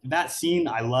 That scene,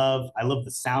 I love. I love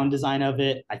the sound design of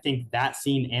it. I think that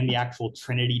scene and the actual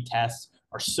Trinity tests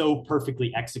are so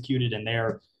perfectly executed, and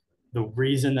they're the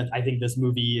reason that I think this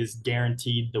movie is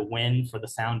guaranteed the win for the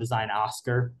sound design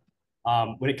Oscar.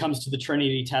 When it comes to the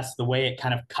Trinity test, the way it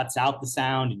kind of cuts out the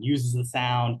sound and uses the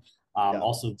sound,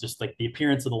 also just like the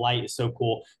appearance of the light is so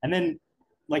cool. And then,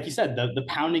 like you said, the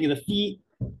pounding of the feet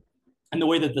and the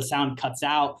way that the sound cuts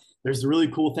out. There's a really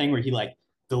cool thing where he like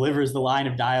delivers the line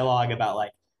of dialogue about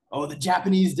like, oh, the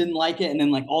Japanese didn't like it, and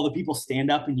then like all the people stand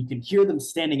up and you can hear them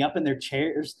standing up in their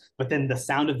chairs, but then the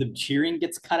sound of them cheering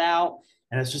gets cut out.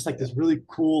 And it's just like this really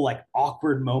cool, like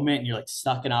awkward moment. And you're like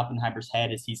stuck in Oppenheimer's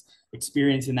head as he's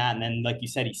experiencing that. And then, like you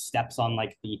said, he steps on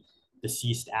like the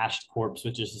deceased ashed corpse,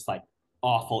 which is just like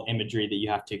awful imagery that you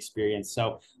have to experience.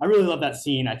 So I really love that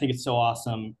scene. I think it's so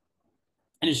awesome.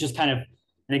 And it's just kind of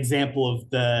an example of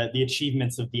the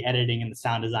achievements of the editing and the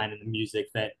sound design and the music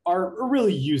that are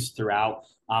really used throughout.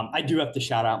 I do have to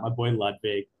shout out my boy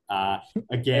Ludwig.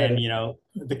 Again,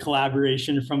 the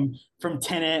collaboration from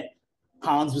Tenet.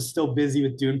 Hans was still busy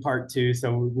with Dune Part 2,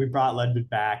 so we brought Ludwig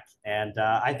back. And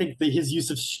I think his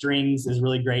use of strings is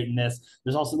really great in this.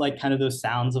 There's also like kind of those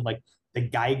sounds of like the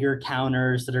Geiger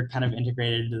counters that are kind of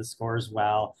integrated into the score as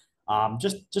well.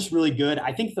 Just really good.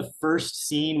 I think the first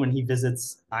scene when he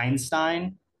visits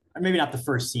Einstein maybe not the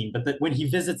first scene, but when he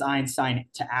visits Einstein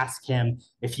to ask him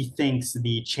if he thinks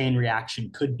the chain reaction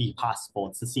could be possible.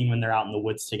 It's the scene when they're out in the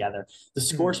woods together. The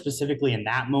score specifically in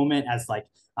that moment, as like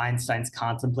Einstein's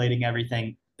contemplating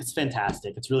everything, it's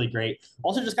fantastic. It's really great.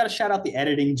 Also, just got to shout out the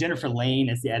editing. Jennifer Lane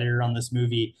is the editor on this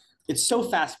movie. It's so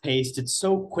fast paced. It's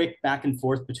so quick back and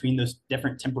forth between those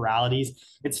different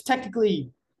temporalities. It's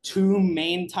technically two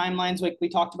main timelines, like we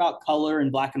talked about, color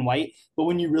and black and white. But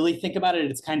when you really think about it,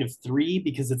 it's kind of three,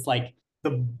 because it's like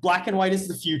the black and white is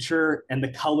the future and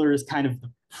the color is kind of the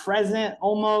present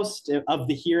almost of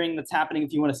the hearing that's happening,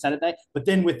 if you want to set it that. But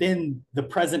then within the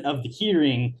present of the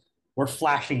hearing, we're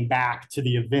flashing back to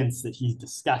the events that he's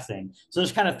discussing. So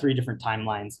there's kind of three different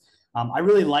timelines. I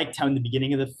really liked how in the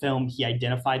beginning of the film he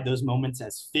identified those moments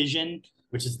as fission,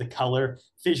 which is the color.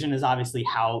 Fission is obviously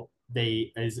how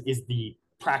they is the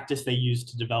practice they used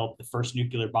to develop the first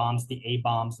nuclear bombs, the A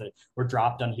bombs that were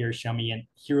dropped on Hiroshima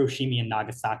and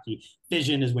Nagasaki.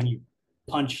 Fission is when you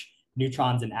punch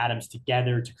neutrons and atoms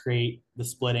together to create the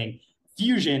splitting.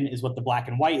 Fusion is what the black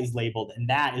and white is labeled, and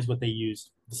that is what they used,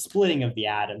 the splitting of the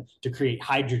atom, to create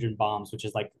hydrogen bombs, which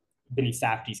is like Benny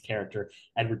Safdie's character,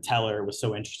 Edward Teller, was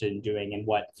so interested in doing, and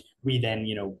what we then,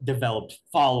 developed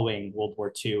following World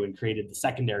War II and created the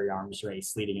secondary arms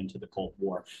race leading into the Cold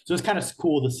War. So it's kind of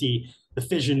cool to see the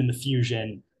fission and the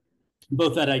fusion,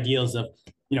 both that ideals of,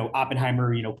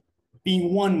 Oppenheimer,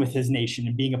 being one with his nation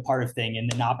and being a part of thing,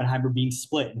 and then Oppenheimer being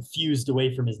split and fused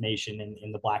away from his nation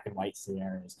in the black and white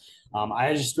scenarios.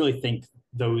 I just really think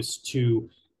those two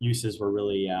uses were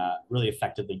really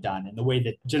effectively done, and the way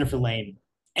that Jennifer Lane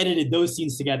edited those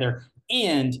scenes together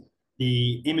and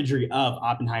the imagery of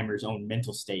Oppenheimer's own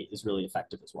mental state is really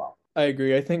effective as well. I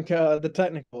agree. I think the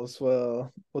technicals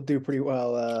will do pretty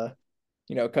well.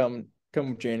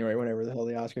 Come January, whenever the hell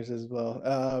the Oscars is as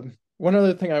well. One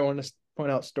other thing I want to point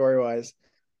out story wise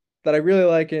that I really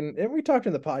like, and we talked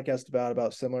in the podcast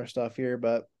about similar stuff here,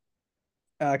 but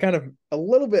kind of a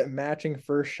little bit matching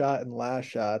first shot and last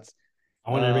shots.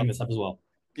 I wanted to bring this up as well.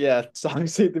 Yeah, so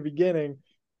obviously at the beginning,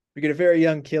 we get a very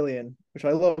young Killian, which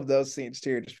I love those scenes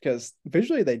too, just because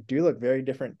visually they do look very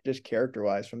different, just character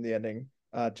wise from the ending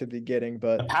to the beginning.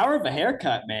 But the power of a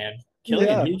haircut, man.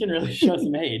 Killian, he can really show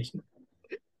some age.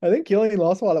 I think Killian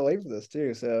lost a lot of weight for this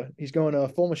too, so he's going a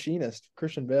full machinist,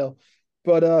 Christian Bale.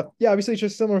 But yeah, obviously it's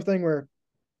just a similar thing where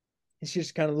he's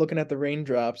just kind of looking at the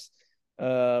raindrops,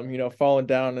 falling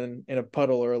down in a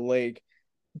puddle or a lake.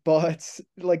 But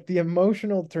like the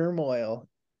emotional turmoil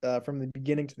from the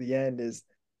beginning to the end is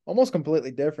almost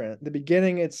completely different. The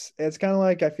beginning, it's kind of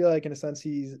like, I feel like in a sense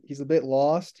he's a bit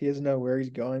lost. He doesn't know where he's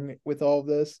going with all of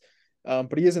this,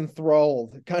 but he is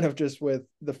enthralled kind of just with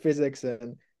the physics,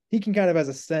 and he can kind of has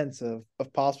a sense of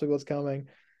possibly what's coming.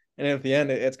 And at the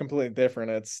end, it's completely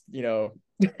different. It's,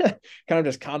 kind of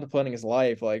just contemplating his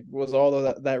life. Like, was all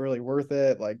of that really worth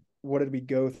it? Like, what did we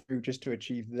go through just to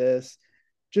achieve this?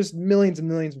 Just millions and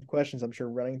millions of questions, I'm sure,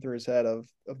 running through his head of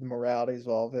the moralities of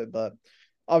all of it. But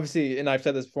obviously, and I've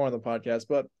said this before on the podcast,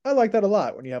 but I like that a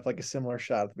lot when you have like a similar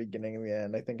shot at the beginning and the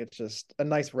end. I think it's just a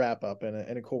nice wrap up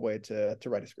and a cool way to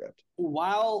write a script.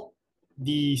 While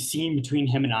the scene between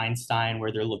him and Einstein,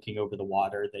 where they're looking over the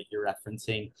water that you're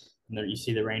referencing, and there you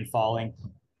see the rain falling,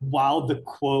 while the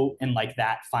quote and like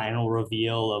that final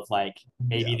reveal of like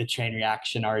maybe the chain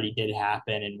reaction already did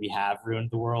happen and we have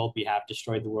ruined the world, we have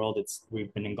destroyed the world,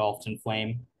 we've been engulfed in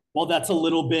flame. Well, that's a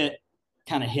little bit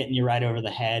kind of hitting you right over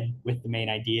the head with the main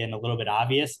idea and a little bit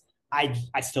obvious. I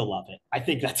still love it. I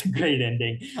think that's a great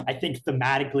ending. I think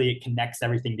thematically it connects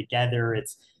everything together.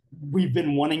 We've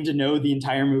been wanting to know the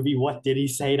entire movie, what did he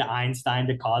say to Einstein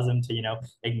to cause him to,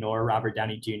 ignore Robert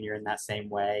Downey Jr. in that same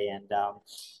way. And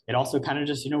it also kind of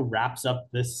just, wraps up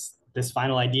this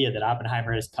final idea that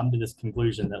Oppenheimer has come to this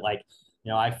conclusion that like,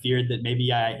 I feared that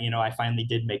maybe I finally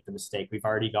did make the mistake. We've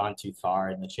already gone too far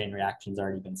and the chain reaction's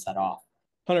already been set off.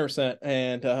 100%.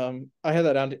 And I had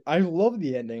that down. I love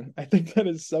the ending. I think that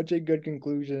is such a good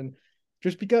conclusion,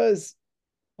 just because,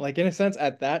 like, in a sense,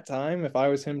 at that time, if I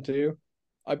was him too,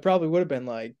 I probably would have been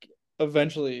like,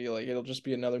 eventually, like, it'll just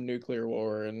be another nuclear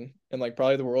war, and like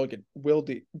probably the world will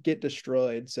get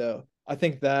destroyed. So I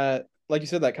think that, like you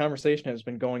said, that conversation has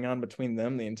been going on between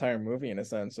them the entire movie, in a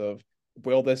sense of,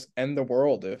 will this end the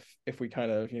world if we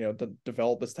kind of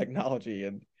develop this technology?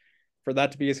 And for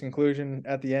that to be his conclusion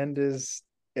at the end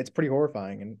it's pretty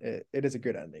horrifying, and it is a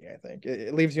good ending. I think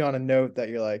it leaves you on a note that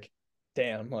you're like,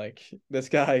 damn, like this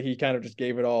guy, he kind of just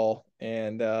gave it all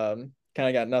and kind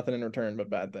of got nothing in return but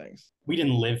bad things. We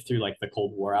didn't live through like the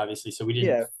Cold War, obviously, so we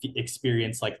didn't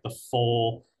experience like the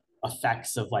full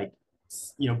effects of like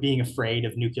being afraid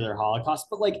of nuclear holocaust,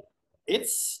 but like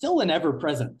it's still an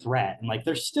ever-present threat. And like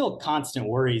there's still constant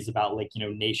worries about like,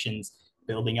 nations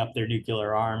building up their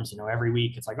nuclear arms. Every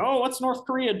week it's like, oh, what's North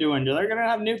Korea doing? They're gonna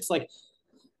have nukes. Like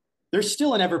there's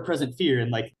still an ever-present fear.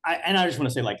 And like I just want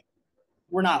to say, like,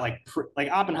 we're not like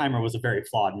Oppenheimer was a very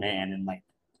flawed man, and like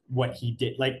what he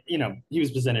did, like, he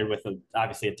was presented with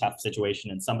obviously a tough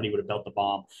situation, and somebody would have built the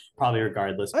bomb probably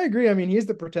regardless. I agree. I mean, he's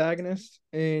the protagonist,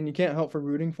 and you can't help for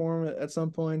rooting for him at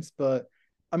some points. But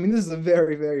I mean, this is a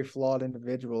very, very flawed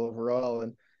individual overall.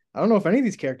 And I don't know if any of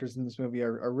these characters in this movie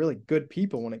are really good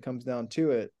people when it comes down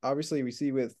to it. Obviously, we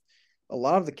see with a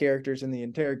lot of the characters in the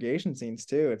interrogation scenes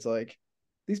too. It's like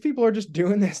these people are just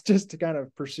doing this just to kind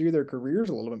of pursue their careers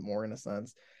a little bit more in a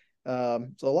sense. So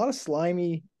a lot of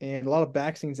slimy and a lot of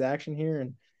back scenes action here,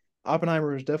 and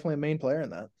Oppenheimer was definitely a main player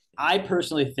in that. I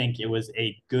personally think it was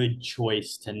a good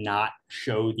choice to not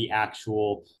show the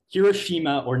actual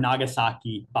Hiroshima or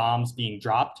Nagasaki bombs being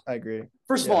dropped. I agree.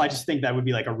 First of all, I just think that would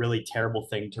be like a really terrible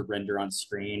thing to render on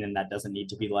screen, and that doesn't need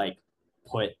to be like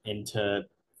put into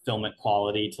filmic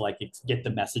quality to like get the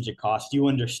message across. You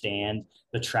understand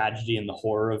the tragedy and the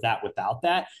horror of that without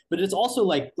that, but it's also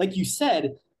like you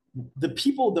said, the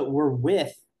people that we're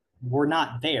with were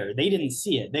not there. They didn't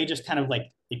see it. They just kind of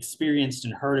like experienced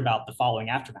and heard about the following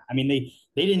aftermath. I mean,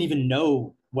 they didn't even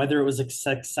know whether it was a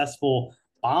successful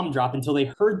bomb drop until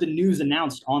they heard the news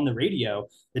announced on the radio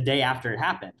the day after it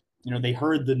happened. They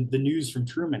heard the news from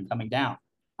Truman coming down.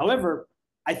 However,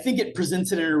 I think it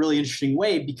presents it in a really interesting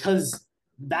way because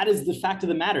that is the fact of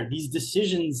the matter. These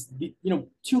decisions,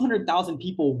 200,000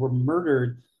 people were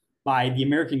murdered by the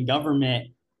American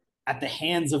government at the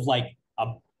hands of like a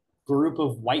group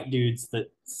of white dudes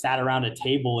that sat around a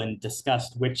table and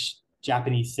discussed which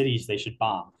Japanese cities they should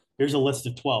bomb. Here's a list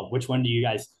of 12. Which one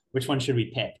should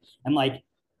we pick? And like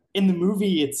in the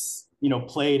movie, it's,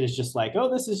 played as just like,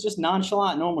 oh, this is just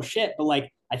nonchalant, normal shit. But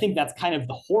like, I think that's kind of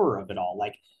the horror of it all.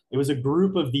 Like it was a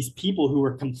group of these people who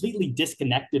were completely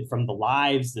disconnected from the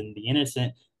lives and the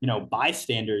innocent,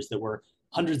 bystanders that were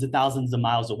hundreds of thousands of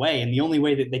miles away. And the only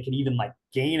way that they could even like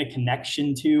gain a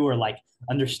connection to or like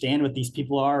understand what these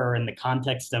people are in the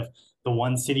context of the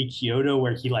one city, Kyoto,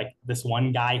 where he like this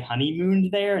one guy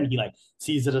honeymooned there and he like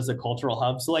sees it as a cultural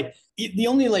hub. So like the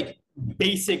only like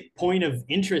basic point of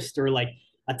interest or like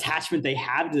attachment they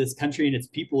have to this country and its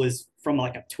people is from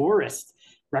like a tourist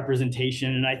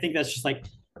representation. And I think that's just like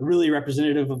really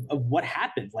representative of what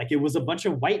happened. Like it was a bunch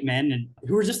of white men and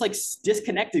who were just like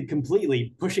disconnected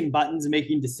completely, pushing buttons and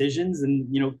making decisions, and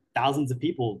thousands of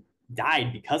people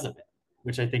died because of it,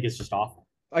 which I think is just awful.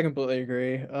 I completely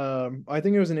agree. I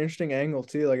think it was an interesting angle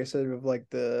too, like I said, of like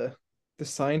the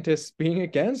scientists being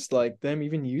against like them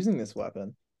even using this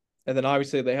weapon, and then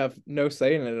obviously they have no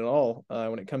say in it at all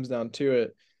when it comes down to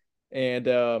it. And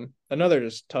another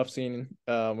just tough scene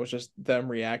was just them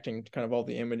reacting to kind of all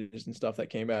the images and stuff that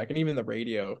came back, and even the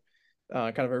radio,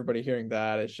 kind of everybody hearing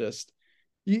that. It's just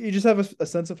you just have a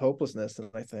sense of hopelessness, and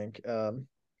I think.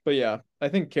 But yeah, I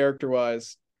think character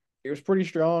wise, it was pretty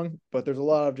strong, but there's a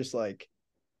lot of just like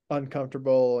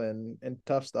uncomfortable and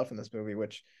tough stuff in this movie,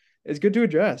 which is good to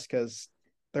address because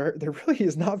there really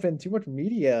has not been too much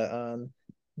media on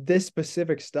this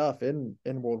specific stuff in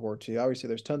World War II. Obviously,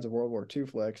 there's tons of World War II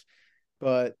flicks,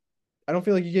 but I don't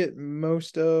feel like you get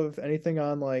most of anything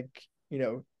on like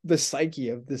the psyche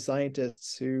of the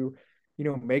scientists who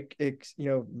make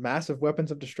massive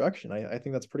weapons of destruction. I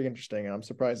think that's pretty interesting, and I'm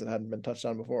surprised it hadn't been touched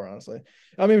on before. Honestly,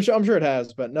 I mean, I'm sure it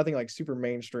has, but nothing like super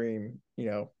mainstream.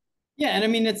 Yeah, and I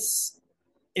mean it's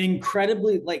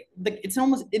incredibly like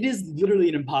it is literally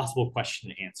an impossible question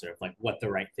to answer of like what the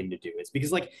right thing to do is,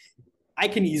 because like I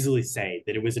can easily say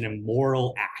that it was an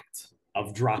immoral act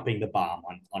of dropping the bomb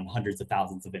on hundreds of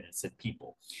thousands of innocent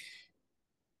people.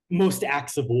 Most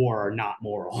acts of war are not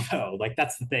moral though. Like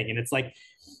that's the thing. And it's like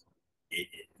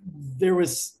there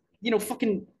was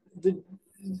fucking the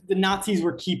Nazis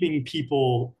were keeping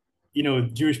people,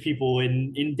 Jewish people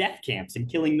in death camps and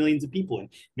killing millions of people. And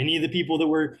many of the people that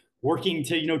were working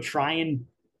to try and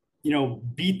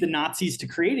beat the Nazis to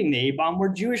creating the A-bomb were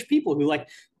Jewish people who like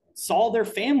saw their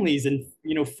families and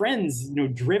friends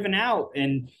driven out,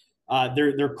 and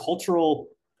their cultural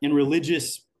and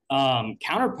religious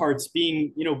counterparts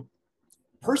being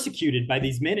persecuted by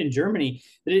these men in Germany.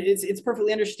 It's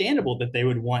perfectly understandable that they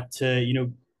would want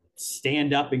to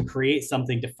stand up and create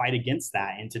something to fight against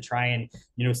that and to try and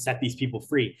set these people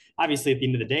free. Obviously, at the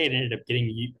end of the day, it ended up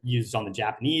getting used on the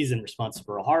Japanese in response to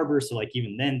Pearl Harbor. So like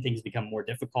even then things become more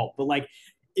difficult. But like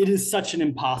it is such an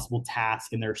impossible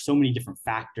task, and there are so many different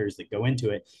factors that go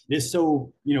into it. It is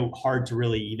so hard to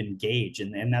really even gauge,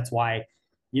 and that's why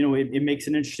it makes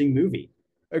an interesting movie.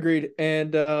 Agreed.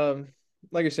 And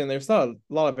like you're saying, there's not a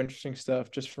lot of interesting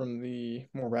stuff just from the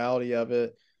morality of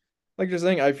it. Like you're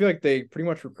saying, I feel like they pretty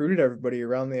much recruited everybody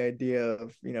around the idea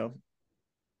of,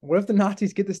 what if the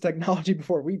Nazis get this technology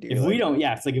before we do? If we don't,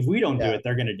 yeah, it's like if we don't do Yeah. it,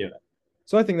 they're gonna do it.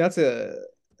 So I think that's a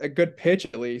good pitch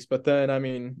at least. But then I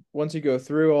mean, once you go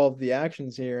through all the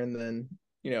actions here, and then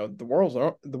the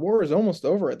war is almost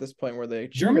over at this point where they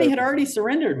Germany had already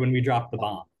surrendered when we dropped the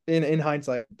bomb. In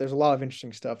hindsight, there's a lot of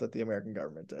interesting stuff that the American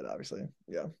government did, obviously.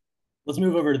 Yeah. Let's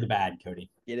move over to the bad, Cody.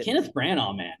 Kenneth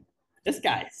Branagh, man. This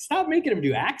guy, stop making him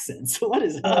do accents. What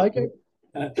is up? Like it.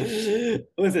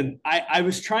 Listen, I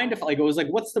was trying to like, it was like,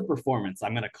 what's the performance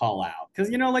I'm gonna call out? Because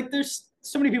like there's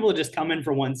so many people that just come in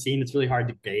for one scene. It's really hard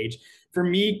to gauge. For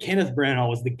me, Kenneth Branagh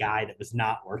was the guy that was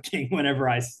not working whenever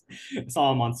I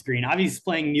saw him on screen. Obviously, he's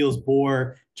playing Niels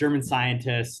Bohr, German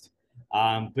scientist.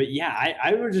 But yeah,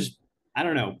 I would just, I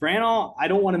don't know. Branagh, I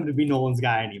don't want him to be Nolan's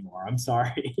guy anymore. I'm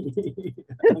sorry.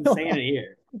 I'm saying it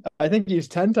here. I think he's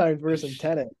 10 times worse than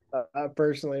Tenet,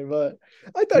 personally, but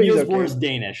I thought Niels he was okay. Bohr is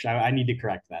Danish. I need to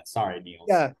correct that. Sorry, Niels.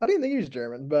 Yeah, I didn't think he was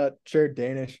German, but sure,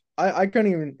 Danish. I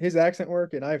couldn't even, his accent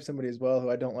work, and I have somebody as well who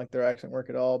I don't like their accent work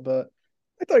at all, but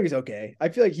I thought he was okay. I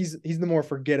feel like he's the more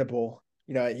forgettable.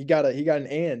 He got an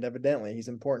and, evidently. He's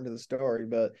important to the story,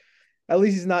 but at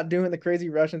least he's not doing the crazy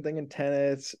Russian thing in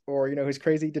Tenets or, his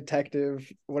crazy detective,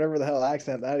 whatever the hell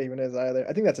accent that even is either.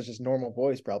 I think that's just normal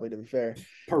voice, probably, to be fair.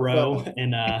 Perot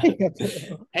and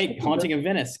hey, Haunting of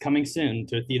Venice coming soon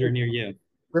to a theater near you.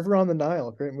 River on the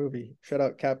Nile, great movie. Shout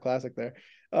out KHAP Classic there.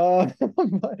 I'll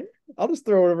just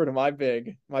throw it over to my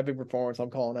big performance I'm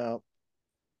calling out.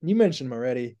 You mentioned him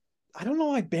already. I don't know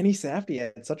why Benny Safdie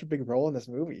had such a big role in this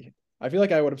movie. I feel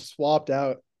like I would have swapped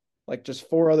out like just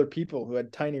 4 other people who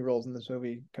had tiny roles in this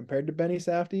movie compared to Benny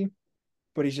Safdie,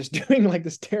 but he's just doing like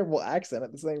this terrible accent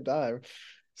at the same time.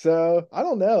 So I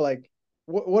don't know, like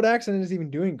what accent is he even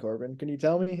doing, Corbin? Can you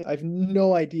tell me? I have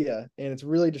no idea, and it's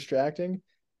really distracting.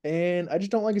 And I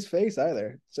just don't like his face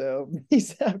either. So Benny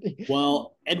Safdie.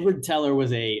 Well, Edward Teller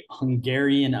was a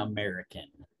Hungarian American.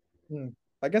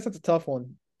 I guess that's a tough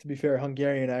one, to be fair,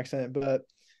 Hungarian accent, but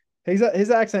his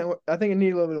accent, I think it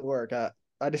needed a little bit of work.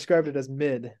 I described it as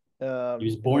mid. He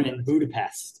was born in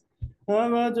Budapest. But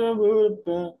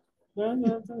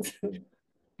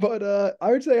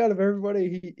I would say out of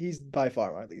everybody, he's by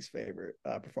far my least favorite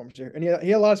performance here. And he had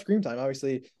a lot of screen time.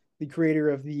 Obviously, the creator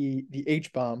of the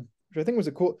H-bomb, which I think was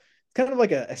kind of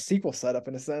like a sequel setup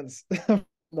in a sense.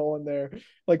 Nolan there,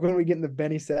 like when we get in the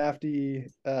Benny Safdie,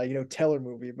 Teller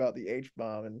movie about the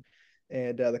H-bomb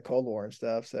and the Cold War and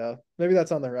stuff. So maybe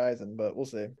that's on the horizon, but we'll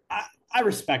see. I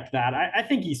respect that. I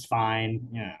think he's fine.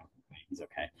 He's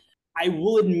okay. I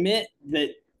will admit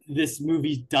that this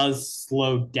movie does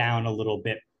slow down a little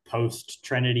bit post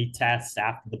Trinity test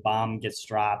after the bomb gets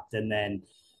dropped, and then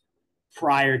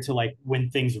prior to like when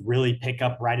things really pick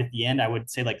up right at the end. I would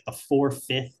say like the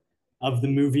 4/5 of the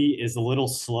movie is a little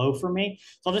slow for me.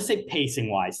 So I'll just say pacing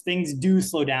wise, things do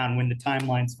slow down when the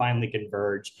timelines finally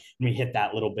converge and we hit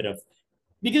that little bit of,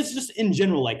 because just in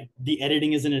general, like the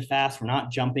editing isn't as fast. We're not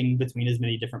jumping between as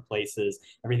many different places.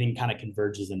 Everything kind of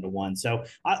converges into one. So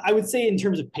I would say in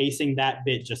terms of pacing, that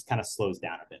bit just kind of slows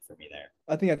down a bit for me there.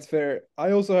 I think that's fair.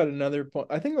 I also had another point.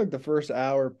 I think like the first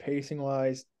hour pacing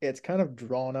wise, it's kind of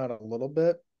drawn out a little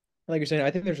bit. Like you're saying,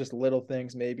 I think there's just little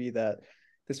things maybe that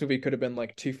this movie could have been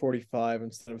like 2:45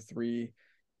 instead of 3,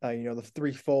 the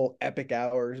 3 full epic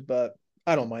hours, but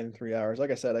I don't mind 3 hours. Like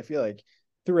I said, I feel like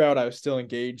throughout I was still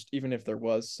engaged, even if there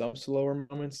was some slower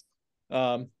moments.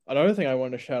 Another thing I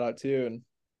wanted to shout out too, and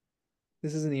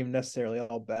this isn't even necessarily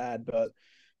all bad, but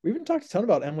we haven't talked a ton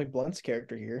about Emily Blunt's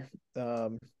character here.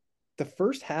 The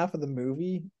first half of the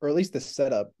movie, or at least the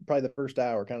setup, probably the first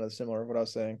hour, kind of similar to what I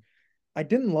was saying. I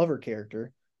didn't love her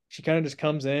character. She kind of just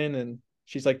comes in and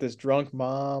she's like this drunk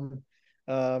mom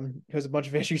who has a bunch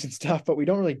of issues and stuff, but we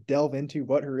don't really delve into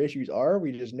what her issues are.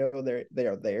 We just know they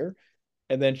are there.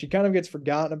 And then she kind of gets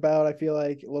forgotten about, I feel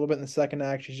like, a little bit in the second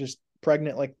act. She's just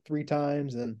pregnant like 3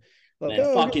 times. And like,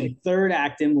 fucking third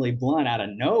act Emily Blunt out of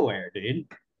nowhere, dude.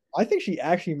 I think she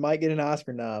actually might get an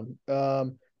Oscar nom.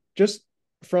 Just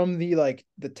from the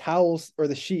towels or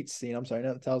the sheets scene. I'm sorry,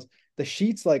 not the towels. The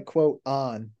sheets like quote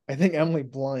on. I think Emily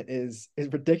Blunt is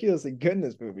ridiculously good in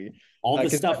this movie. All the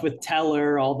stuff with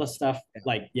Teller, all the stuff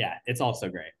it's also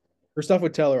great. Her stuff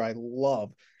with Teller, I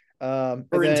love.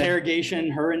 Her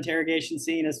interrogation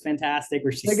scene is fantastic,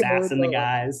 where she's sassing the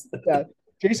guys. Yeah,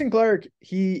 Jason Clarke,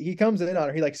 he comes in on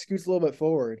her. He like scoots a little bit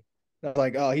forward. And I'm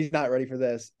like, oh, he's not ready for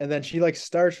this. And then she like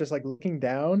starts just like looking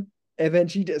down, and then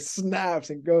she just snaps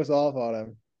and goes off on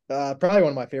him. Probably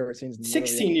one of my favorite scenes. In the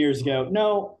 16 years ago.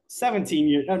 No, 17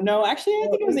 years. No, actually, I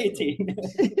think it was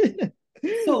 18. So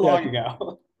Yeah, long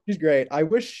ago. she's great. I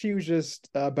wish she was just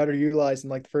better utilized in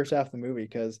like the first half of the movie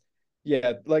because,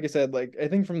 yeah, like I said, like I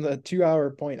think from the 2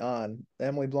 hour point on,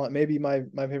 Emily Blunt maybe my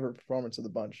favorite performance of the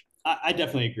bunch. I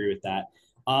definitely agree with that.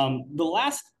 The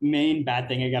last main bad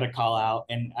thing I got to call out,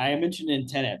 and I mentioned it in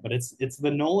Tenet, but it's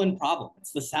the Nolan problem.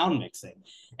 It's the sound mixing,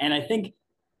 and I think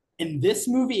in this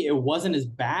movie it wasn't as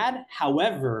bad.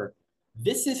 However,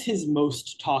 this is his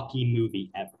most talky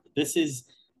movie ever. This is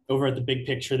over at the big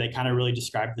picture. They kind of really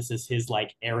describe this as his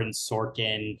like Aaron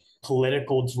Sorkin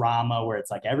political drama, where it's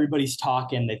like everybody's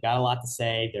talking, they've got a lot to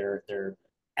say, they're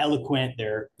eloquent,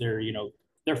 they're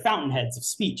they're fountainheads of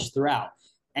speech throughout.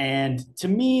 And to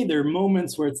me, there are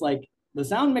moments where it's like the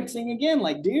sound mixing again,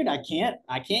 like, dude, I can't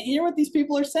hear what these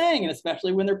people are saying. And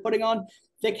especially when they're putting on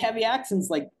thick, heavy accents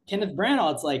like Kenneth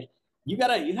Branagh, it's like you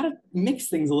gotta mix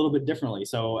things a little bit differently.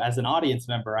 So as an audience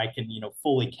member, I can,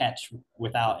 fully catch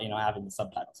without, having the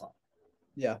subtitles on.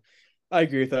 Yeah, I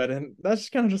agree with that, and that's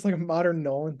kind of just like a modern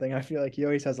Nolan thing. I feel like he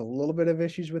always has a little bit of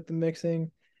issues with the mixing.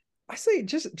 I say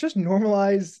just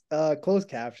normalize closed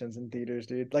captions in theaters,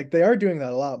 dude. Like they are doing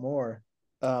that a lot more.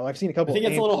 I've seen a I couple think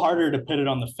of it's a AMC. little harder to put it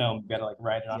on the film. You gotta like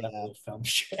write it on Yeah, the film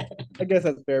shit. I guess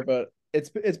that's fair, but it's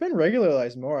been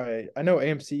regularized more. I know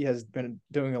AMC has been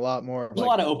doing a lot more of There's a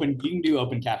like, lot of open. You can do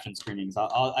open caption screenings.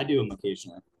 I do them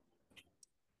occasionally.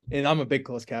 and I'm a big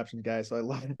closed captions guy, so I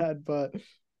love that. But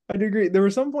I do agree. There were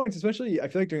some points, especially I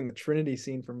feel like during the Trinity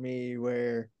scene for me,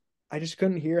 where I just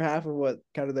couldn't hear half of what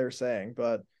kind of they were saying,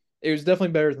 but it was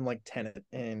definitely better than like Tenet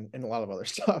and a lot of other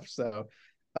stuff. So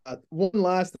one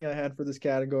last thing I had for this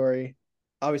category,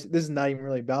 obviously this is not even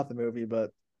really about the movie,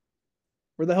 but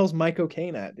where the hell's Michael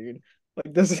Caine at, dude?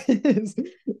 Like this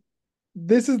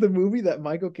is the movie that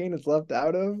Michael Caine is left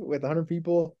out of with 100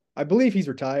 people. I believe he's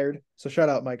retired, so shout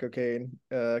out Michael Caine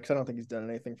because I don't think he's done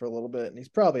anything for a little bit, and he's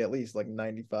probably at least like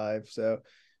 95, so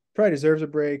probably deserves a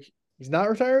break. He's not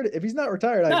retired. If he's not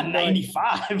retired, I have Not no idea.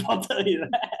 95. I'll tell you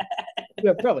that.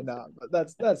 Yeah, probably not, but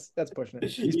that's pushing it.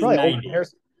 He's He's probably older than 90.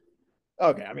 Harrison.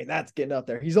 Okay, I mean that's getting up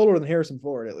there. He's older than Harrison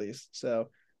Ford at least, so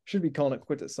should be calling it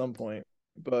quits at some point.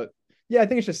 But yeah, I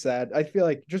think it's just sad. I feel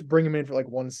like just bring him in for like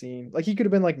one scene. Like he could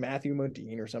have been like Matthew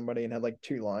Modine or somebody and had like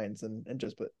two lines and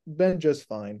just been just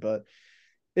fine. But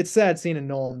it's sad seeing a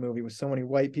Nolan movie with so many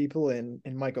white people and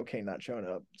Michael Caine not showing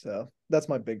up. So that's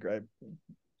my big gripe.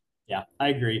 Yeah, I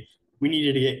agree. We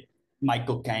needed to get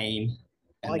Michael Caine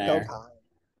in Michael there. Caine.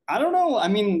 I don't know. I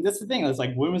mean, that's the thing. It's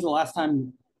like, when was the last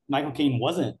time Michael Caine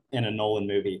wasn't in a Nolan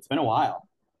movie? It's been a while.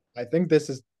 I think this is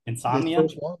his Insomnia,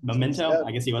 first one since Memento. yeah,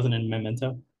 I guess he wasn't in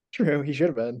Memento. true. He should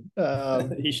have been.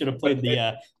 He should have But played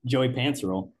the Joey Pants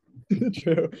role.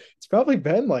 true. It's probably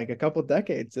been like a couple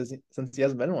decades since he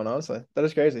hasn't been one, honestly. That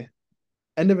is crazy.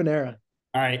 End of an era.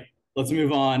 All right, let's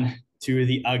move on to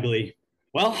the ugly.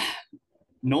 Well,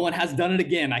 Nolan has done it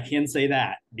again. I can say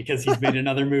that because he's made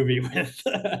another movie with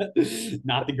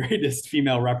not the greatest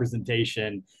female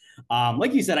representation.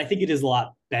 Like you said, I think it is a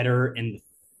lot better in the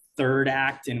third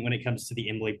act and when it comes to the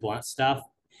Emily Blunt stuff.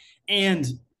 And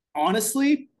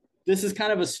honestly, this is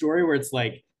kind of a story where it's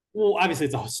like, well, obviously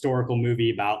it's a historical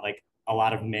movie about like a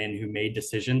lot of men who made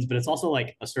decisions, but it's also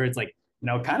like a story. It's like,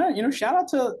 kind of, shout out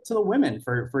to the women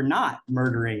for not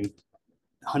murdering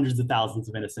hundreds of thousands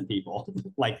of innocent people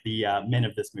like the men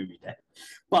of this movie did.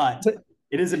 But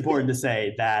it is important to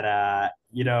say that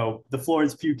the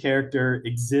Florence Pugh character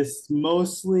exists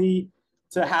mostly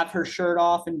to have her shirt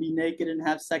off and be naked and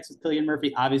have sex with Cillian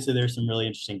Murphy. Obviously, there's some really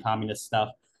interesting communist stuff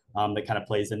that kind of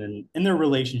plays in, and their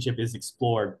relationship is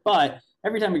explored. But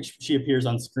every time she appears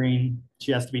on screen,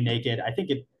 she has to be naked. I think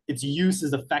its use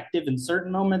is effective in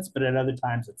certain moments, but at other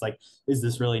times, it's like, is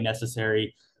this really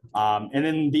necessary? And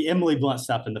then the Emily Blunt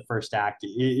stuff in the first act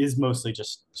is mostly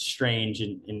just strange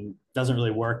and doesn't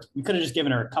really work. You could have just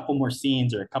given her a couple more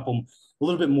scenes or a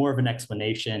little bit more of an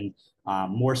explanation,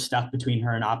 more stuff between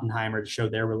her and Oppenheimer to show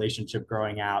their relationship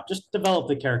growing out. Just develop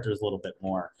the characters a little bit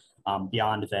more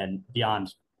beyond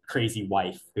crazy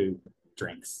wife who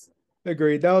drinks.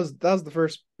 Agreed. That was the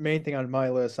first main thing on my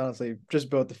list, honestly, just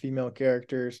about the female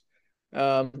characters.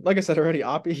 Like I said already,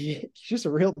 Oppie, he's just a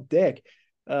real dick.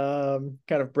 Kind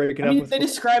of breaking I up mean, with they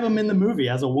describe him in the movie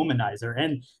as a womanizer,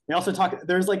 and they also talk.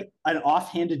 There's like an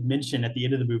offhanded mention at the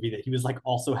end of the movie that he was like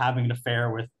also having an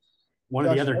affair with one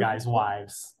of Josh the other Hartnett. guy's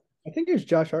wives. I think it was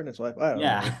Josh Hartnett's wife. I don't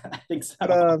remember. Yeah, I think so.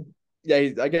 But yeah,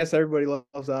 I guess everybody loves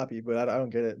Oppie, but I don't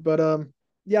get it. But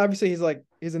yeah, obviously he's like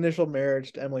his initial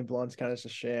marriage to Emily Blunt's kind of just a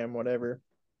sham, whatever.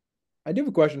 I do have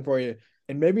a question for you,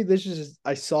 and maybe this is just,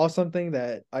 I saw something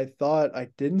that I thought I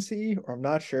didn't see, or I'm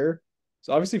not sure.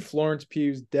 So obviously Florence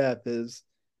Pugh's death is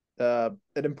an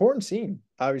important scene.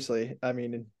 Obviously, I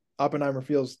mean, Oppenheimer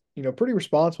feels, pretty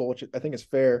responsible, which I think is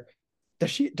fair. Does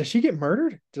she get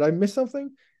murdered? Did I miss something?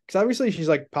 Because obviously she's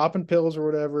like popping pills or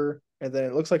whatever, and then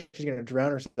it looks like she's gonna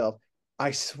drown herself.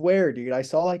 I swear, dude, I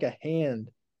saw like a hand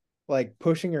like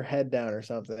pushing her head down or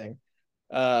something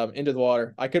into the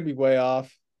water. I could be way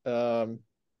off. But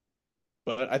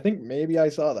I think maybe I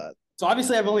saw that. So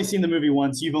obviously I've only seen the movie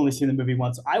once. You've only seen the movie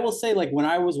once. I will say, like, when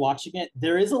I was watching it,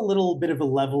 there is a little bit of a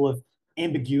level of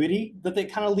ambiguity that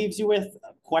it kind of leaves you with,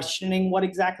 questioning what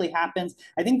exactly happens.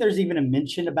 I think there's even a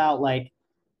mention about like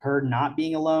her not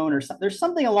being alone or something. There's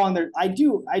something along there. I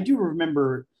do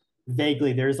remember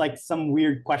vaguely. There's like some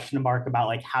weird question mark about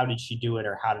like how did she do it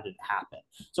or how did it happen.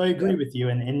 So I agree Yeah. with you,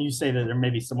 and you say that there may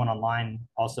be someone online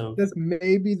also. Because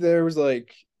maybe there was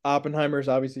like Oppenheimer's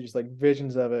obviously just like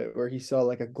visions of it where he saw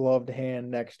like a gloved hand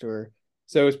next to her.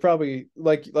 So it's probably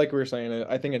like we were saying,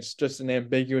 I think it's just an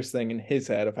ambiguous thing in his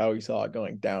head of how he saw it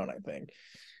going down, I think.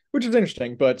 Which is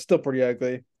interesting, but still pretty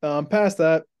ugly. Past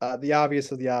that, the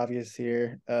obvious of the obvious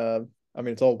here. I mean,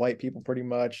 it's all white people pretty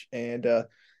much, and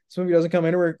this movie doesn't come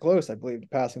anywhere close, I believe, to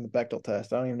passing the Bechdel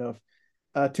test. I don't even know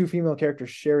if two female characters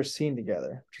share a scene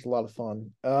together, which is a lot of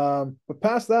fun. But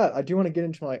past that, I do want to get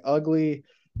into my ugly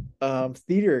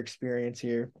theater experience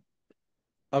here.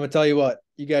 I'm gonna tell you what,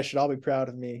 you guys should all be proud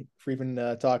of me for even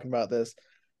talking about this,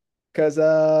 because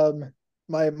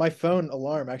my phone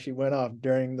alarm actually went off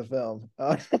during the film.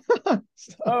 Oh,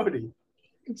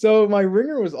 So my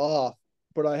ringer was off,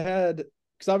 but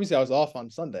because obviously I was off on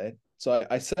Sunday. So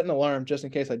I set an alarm just in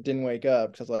case I didn't wake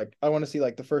up because I was like, I want to see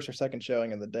like the first or second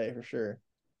showing of the day for sure.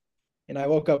 And I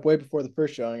woke up way before the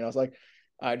first showing and I was like,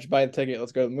 all right, just buy the ticket.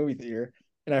 Let's go to the movie theater.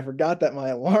 And I forgot that my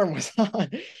alarm was on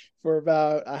for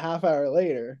about a half hour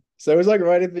later. So it was like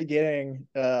right at the beginning.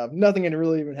 Nothing had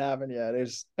really even happened yet.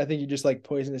 I think you just like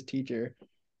poisoned his teacher.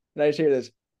 And I just hear this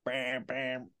bam,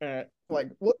 bam, like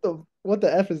what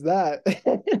the F is that?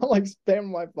 I'm like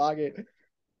spamming my pocket.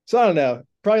 So I don't know.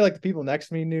 Probably like the people next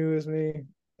to me knew it was me.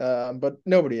 But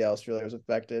nobody else really was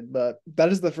affected. But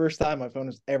that is the first time my phone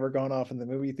has ever gone off in the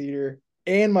movie theater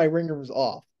and my ringer was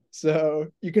off. So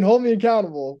you can hold me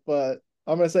accountable, but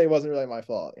I'm gonna say it wasn't really my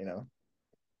fault.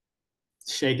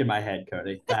 shaking my head,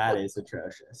 Cody. That is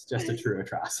atrocious. Just a true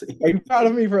atrocity. Are you proud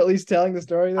of me for at least telling the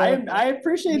story though? I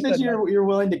appreciate that you're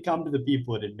willing to come to the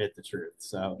people and admit the truth.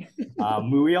 So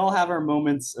we all have our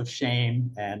moments of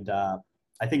shame, and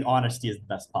I think honesty is the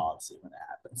best policy when it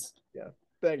happens. Yeah.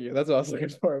 Thank you. That's what I was looking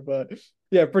for. But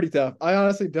yeah, pretty tough. I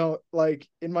honestly don't like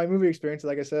in my movie experience,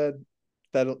 like I said,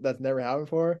 that's never happened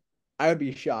before. I would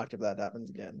be shocked if that happens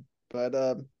again. But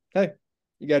hey,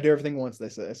 you gotta do everything once, they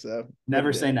say. So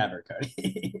Never say never,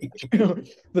 Cody.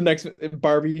 the next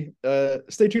Barbie,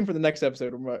 stay tuned for the next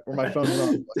episode where my phone went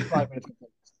off like 5 minutes.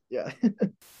 Yeah.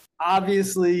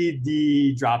 Obviously,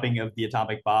 the dropping of the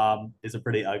atomic bomb is a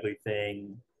pretty ugly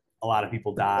thing. A lot of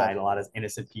people died, a lot of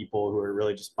innocent people who are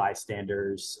really just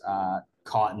bystanders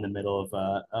caught in the middle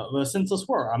of a senseless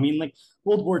war. I mean, like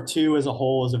World War II as a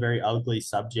whole is a very ugly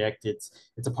subject. It's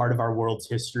a part of our world's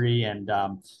history, and I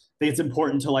think it's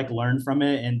important to like learn from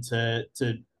it and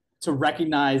to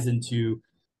recognize and to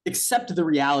accept the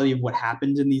reality of what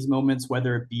happened in these moments,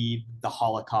 whether it be the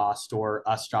Holocaust or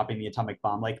us dropping the atomic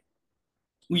bomb. Like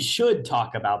we should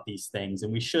talk about these things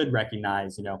and we should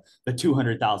recognize, the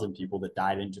 200,000 people that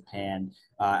died in Japan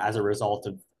as a result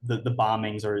of the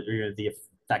bombings or the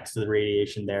effects of the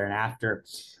radiation there and after.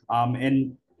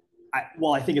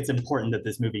 I think it's important that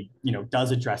this movie,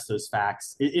 does address those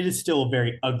facts. It is still a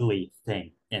very ugly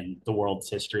thing in the world's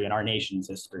history and our nation's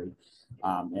history.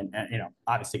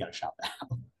 Obviously got to shout that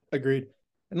out. Agreed.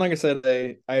 And like I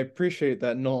said, I appreciate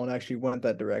that Nolan actually went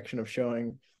that direction of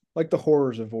showing like the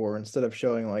horrors of war instead of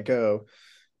showing the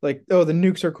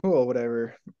nukes are cool,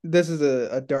 whatever. This is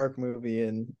a dark movie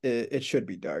and it should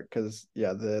be dark because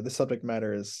the subject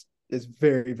matter is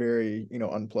very, very,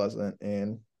 unpleasant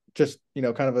and just,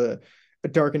 kind of a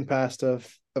darkened past of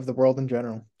the world in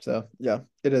general. So yeah,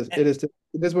 it is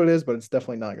what it is, but it's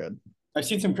definitely not good. I've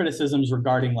seen some criticisms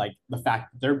regarding like the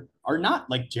fact that there are not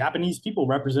like Japanese people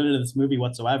represented in this movie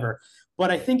whatsoever. But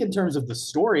I think in terms of the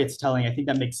story it's telling, I think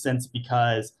that makes sense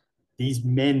because these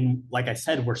men, like I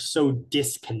said, were so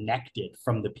disconnected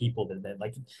from the people that they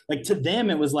like to them,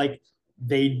 it was like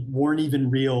they weren't even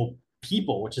real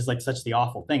people, which is like such the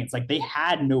awful thing. It's like they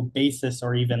had no basis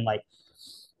or even like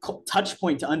touch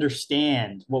point to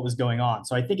understand what was going on.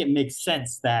 So I think it makes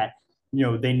sense that,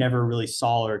 they never really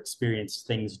saw or experienced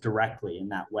things directly in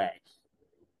that way.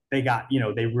 They got,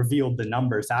 they revealed the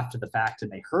numbers after the fact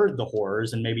and they heard the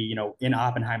horrors and maybe, in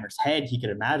Oppenheimer's head, he could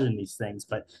imagine these things,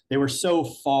 but they were so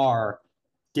far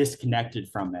disconnected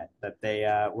from it that they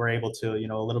were able to,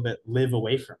 a little bit live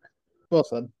away from it. Well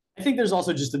said. I think there's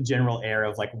also just a general air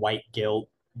of like white guilt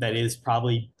that is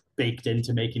probably baked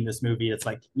into making this movie. It's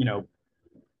like,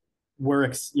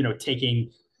 we're, taking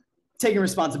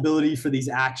responsibility for these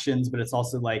actions, but it's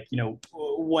also like,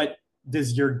 what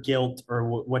does your guilt or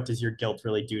what does your guilt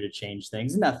really do to change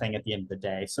things? Nothing at the end of the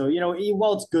day. So,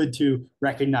 while it's good to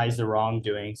recognize the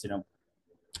wrongdoings,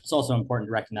 it's also important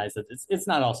to recognize that it's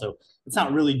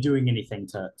not really doing anything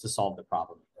to solve the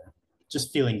problem.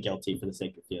 Just feeling guilty for the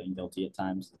sake of feeling guilty at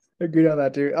times. Agreed on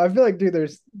that, dude. I feel like, dude,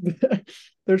 there's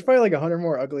there's probably like 100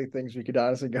 more ugly things we could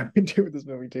honestly go into with this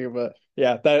movie too. But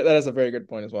yeah, that is a very good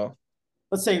point as well.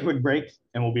 Let's take a quick break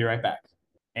and we'll be right back.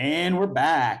 And we're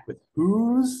back with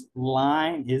Whose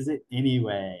Line Is It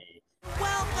Anyway?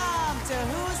 Welcome to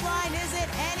Whose Line Is It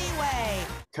Anyway?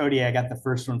 Cody, I got the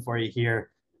first one for you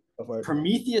here.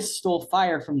 Prometheus stole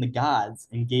fire from the gods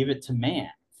and gave it to man.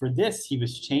 For this, he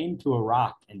was chained to a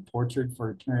rock and tortured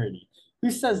for eternity. Who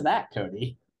says that,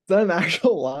 Cody? Is that an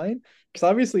actual line? Because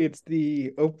obviously it's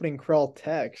the opening crawl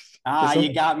text.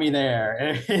 You got me there.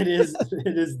 It is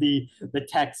the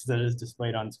text that is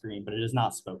displayed on screen, but it is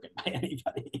not spoken by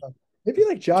anybody. Maybe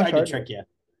like Josh Tried to trick you.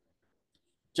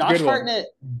 Josh Hartnett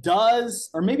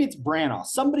does, or maybe it's Branagh.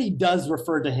 Somebody does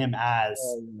refer to him as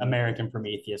American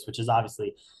Prometheus, which is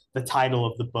obviously the title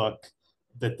of the book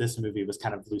that this movie was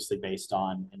kind of loosely based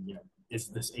on, and is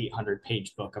this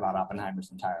 800-page book about Oppenheimer's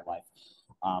entire life.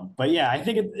 But yeah, I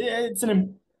think it's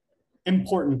an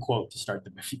important quote to start the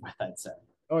movie with, I'd say.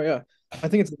 Oh yeah, I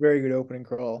think it's a very good opening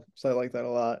crawl, so I like that a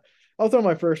lot. I'll throw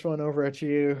my first one over at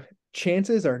you.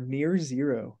 Chances are near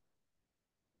zero.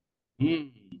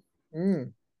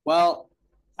 Well,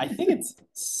 I think it's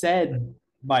said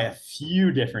by a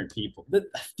few different people.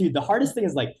 Dude, the hardest thing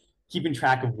is like keeping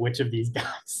track of which of these guys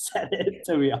said it,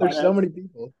 to be honest. There's so many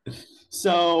people.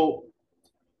 So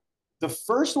the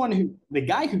first one, the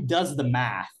guy who does the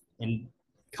math and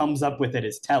comes up with it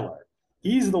is Teller.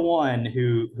 He's the one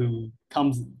who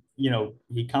comes,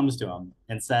 he comes to him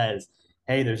and says,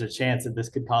 hey, there's a chance that this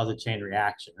could cause a chain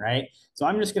reaction, right? So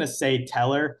I'm just going to say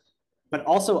Teller, but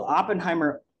also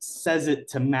Oppenheimer says it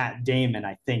to Matt Damon,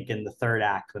 I think, in the third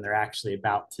act when they're actually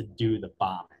about to do the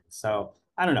bombing. So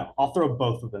I don't know. I'll throw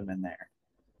both of them in there.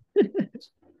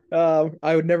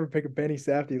 I would never pick a Benny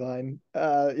Safdie line.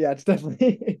 Yeah, it's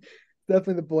definitely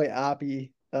the boy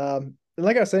Oppie. And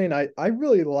like I was saying, I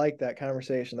really like that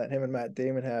conversation that him and Matt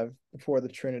Damon have before the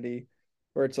Trinity,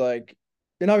 where it's like,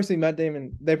 and obviously Matt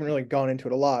Damon, they haven't really gone into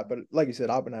it a lot, but like you said,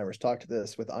 Oppenheimer's talked to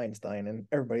this with Einstein and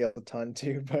everybody else a ton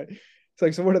too. But it's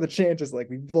like, so what are the chances? Like,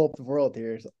 we blow up the world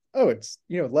here. It's like, oh, it's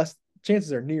less,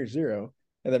 chances are near zero.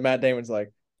 And then Matt Damon's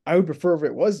like, I would prefer if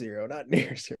it was zero, not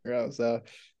near zero. So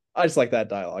I just like that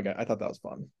dialogue. I thought that was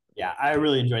fun. Yeah, I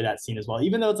really enjoy that scene as well.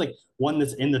 Even though it's like one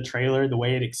that's in the trailer, the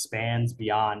way it expands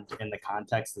beyond in the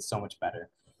context is so much better.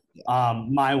 Yeah.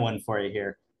 My one for you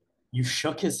here. You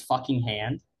shook his fucking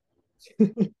hand.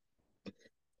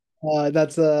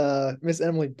 That's Miss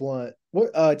Emily Blunt.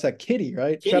 What? It's a Kitty,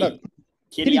 right? Kitty. Shout out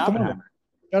Kitty Oppenheimer.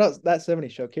 Shout out That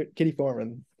 70s Show, Kitty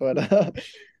Foreman. But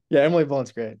yeah, Emily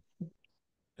Blunt's great.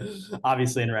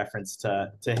 Obviously in reference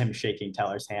to him shaking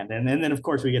Teller's hand. And then of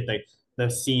course we get the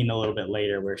scene a little bit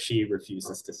later where she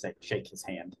refuses to shake his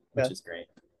hand, which is great.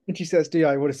 And she says, "Dude,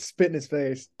 I would have spit in his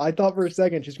face." I thought for a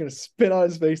second she's gonna spit on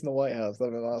his face in the White House. That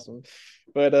would have been awesome.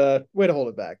 But way to hold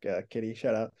it back, Kitty.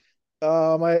 Shout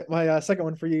out. My second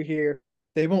one for you here.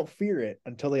 They won't fear it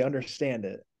until they understand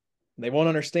it. They won't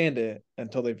understand it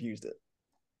until they've used it.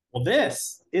 Well,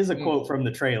 this is a quote from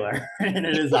the trailer, and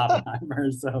it is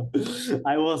Oppenheimer, so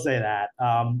I will say that.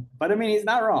 But I mean, he's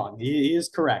not wrong. He is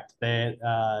correct. They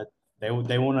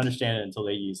won't understand it until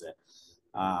they use it.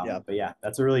 But yeah,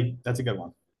 that's a good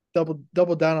one.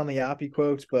 Double down on the Oppie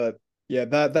quotes, but yeah,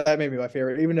 that may be my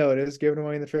favorite, even though it is given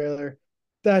away in the trailer.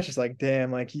 That's just like,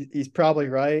 damn, like he's probably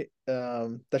right.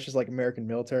 That's just like American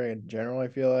military in general, I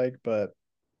feel like, but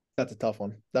that's a tough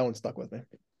one. That one stuck with me.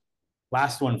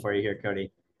 Last one for you here,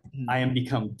 Cody. I am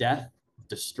become death,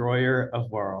 destroyer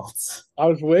of worlds. I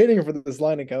was waiting for this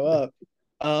line to go up.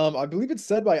 I believe it's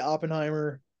said by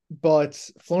Oppenheimer, but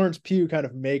Florence Pugh kind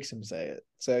of makes him say it.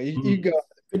 So you go.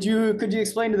 Could you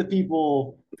explain to the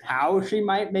people how she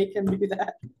might make him do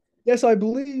that? Yes, I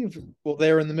believe. Well,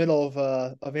 they're in the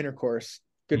middle of intercourse.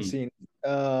 Good scene.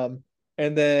 And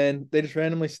then they just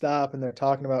randomly stop and they're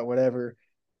talking about whatever.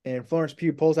 And Florence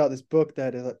Pugh pulls out this book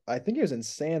that is, I think it was in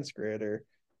Sanskrit or,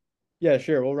 yeah,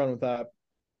 sure, we'll run with that.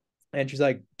 And she's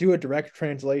like, do a direct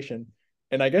translation.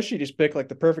 And I guess she just picked like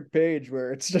the perfect page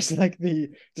where it's just like the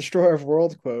Destroyer of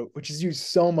Worlds quote, which is used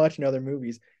so much in other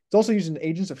movies. It's also used in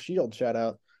Agents of S.H.I.E.L.D. shout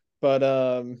out.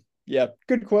 But yeah,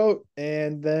 good quote.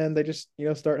 And then they just,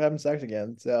 start having sex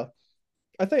again. So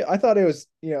I thought it was,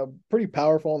 pretty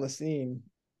powerful in the scene,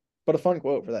 but a fun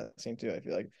quote for that scene too. I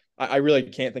feel like I really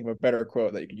can't think of a better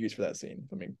quote that you could use for that scene,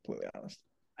 if I'm being completely honest.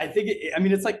 I think I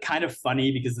mean it's like kind of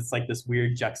funny because it's like this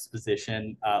weird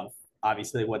juxtaposition of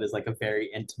obviously what is like a very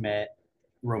intimate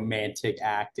romantic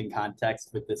act in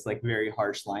context with this like very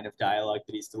harsh line of dialogue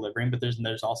that he's delivering, but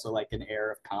there's also like an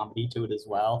air of comedy to it as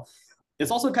well.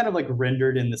 It's also kind of like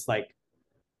rendered in this like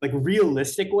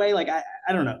realistic way. Like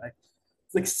I don't know.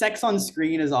 Like sex on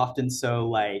screen is often so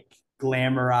like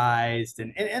glamorized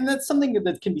and that's something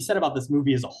that can be said about this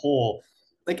movie as a whole.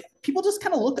 Like people just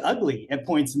kind of look ugly at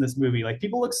points in this movie. Like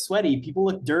people look sweaty, people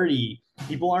look dirty,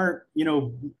 people aren't,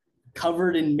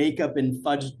 covered in makeup and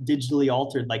fudge digitally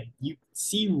altered. Like you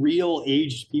see real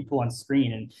aged people on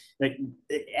screen, and like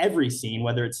every scene,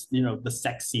 whether it's the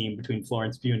sex scene between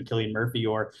Florence Pugh and Cillian Murphy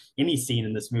or any scene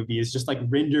in this movie, is just like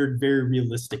rendered very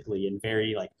realistically and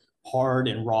very like hard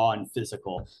and raw and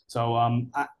physical. So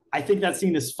I think that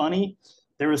scene is funny.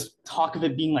 There was talk of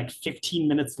it being like 15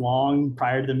 minutes long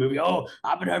prior to the movie. Oh,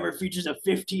 Oppenheimer features a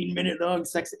 15-minute long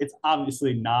sex. It's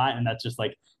obviously not, and that's just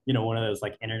like one of those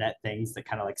like internet things that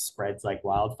kind of like spreads like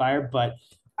wildfire. But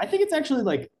I think it's actually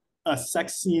like a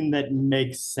sex scene that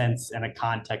makes sense in a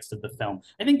context of the film.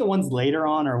 I think the ones later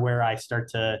on are where I start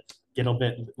to get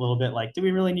little bit like, do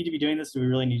we really need to be doing this? Do we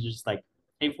really need to just like,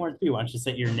 hey, Florence Pugh, why don't you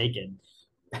sit here naked?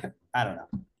 I don't know.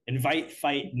 Invite,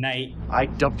 fight, night. I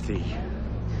dubbed thee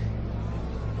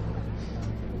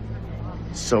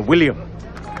Sir William.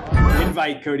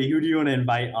 Invite, Cody. Who do you want to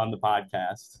invite on the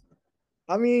podcast?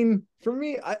 I mean, for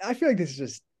me, I feel like this is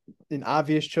just an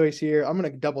obvious choice here. I'm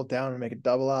going to double down and make it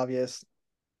double obvious.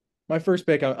 My first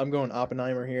pick, I'm going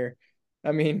Oppenheimer here.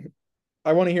 I mean,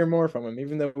 I want to hear more from him.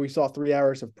 Even though we saw 3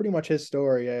 hours of pretty much his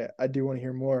story, I do want to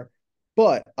hear more.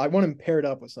 But I want him paired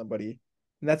up with somebody.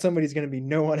 And that somebody's going to be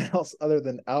no one else other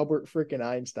than Albert freaking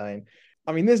Einstein.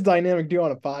 I mean, this dynamic duo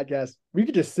on a podcast, we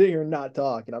could just sit here and not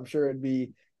talk. And I'm sure it'd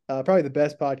be probably the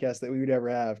best podcast that we would ever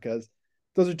have, because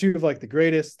those are two of like the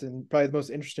greatest and probably the most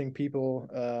interesting people,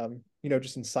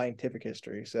 just in scientific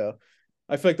history. So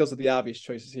I feel like those are the obvious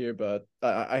choices here, but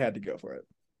I had to go for it.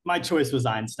 My choice was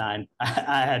Einstein.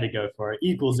 I had to go for it.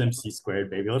 Equals MC squared,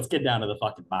 baby. Let's get down to the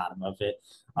fucking bottom of it.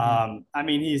 I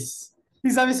mean, he's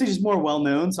obviously just more well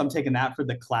known, so I'm taking that for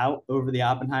the clout over the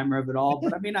Oppenheimer of it all.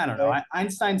 But I mean, I don't know.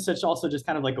 Einstein's such also just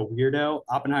kind of like a weirdo.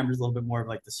 Oppenheimer's a little bit more of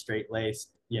like the straight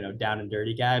laced, down and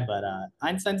dirty guy. But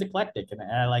Einstein's eclectic, and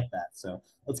I like that. So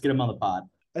let's get him on the pod.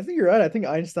 I think you're right. I think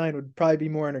Einstein would probably be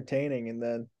more entertaining, and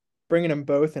then bringing them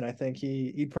both, and I think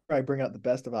he'd probably bring out the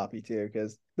best of Oppie too,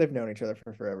 because they've known each other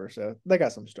for forever, so they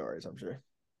got some stories, I'm sure.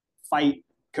 Fight,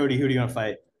 Cody. Who do you want to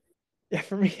fight? Yeah,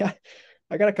 for me,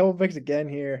 I got a couple picks again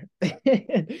here.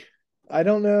 I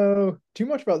don't know too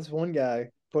much about this one guy,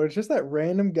 but it's just that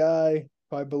random guy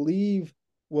who I believe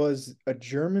was a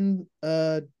German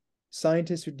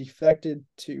scientist who defected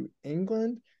to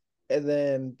England, and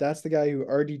then that's the guy who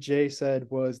RDJ said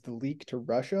was the leak to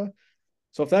Russia.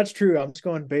 So if that's true, I'm just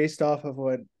going based off of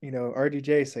what,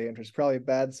 RDJ saying, which is probably a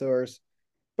bad source.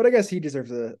 But I guess he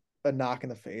deserves a knock in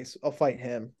the face. I'll fight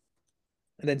him.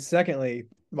 And then secondly,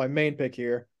 my main pick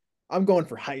here, I'm going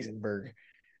for Heisenberg.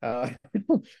 Uh,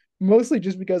 Mostly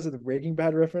just because of the Breaking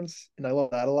Bad reference, and I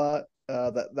love that a lot.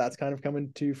 That's kind of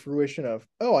coming to fruition of,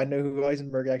 oh, I know who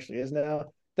Heisenberg actually is now.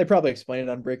 They probably explained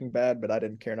it on Breaking Bad, but I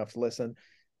didn't care enough to listen.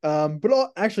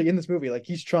 But actually in this movie, like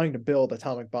he's trying to build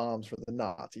atomic bombs for the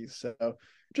Nazis. So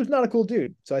just not a cool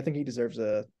dude. So I think he deserves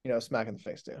a, smack in the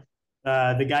face too.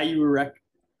 The guy you were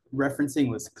referencing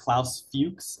was Klaus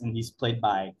Fuchs, and he's played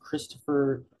by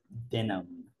Christopher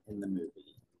Denham in the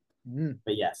movie.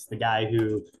 But yes, the guy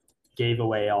who gave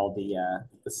away all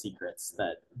the secrets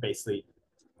that basically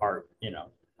are,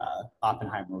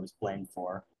 Oppenheimer was blamed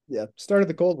for. Yeah, started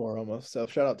the Cold War almost. So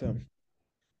shout out to him.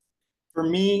 For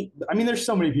me, I mean, there's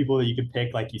so many people that you could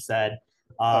pick, like you said.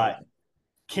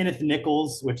 Kenneth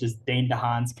Nichols, which is Dane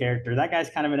DeHaan's character. That guy's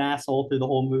kind of an asshole through the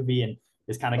whole movie and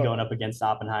is kind of going up against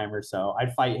Oppenheimer. So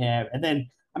I'd fight him. And then,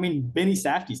 I mean, Benny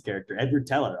Safdie's character, Edward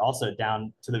Teller, also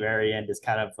down to the very end is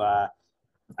kind of,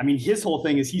 I mean, his whole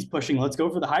thing is he's pushing, let's go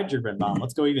for the hydrogen bomb.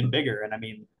 Let's go even bigger. And I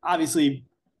mean, obviously,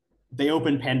 they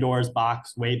opened Pandora's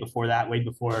box way before that, way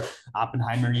before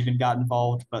Oppenheimer even got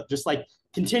involved. But just like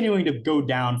continuing to go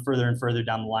down further and further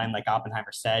down the line, like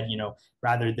Oppenheimer said,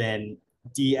 rather than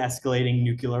de-escalating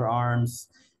nuclear arms,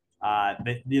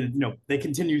 they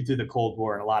continued through the Cold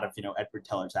War, and a lot of Edward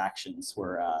Teller's actions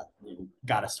were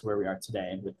got us to where we are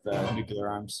today with nuclear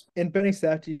arms. And Benny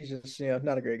Safdie's just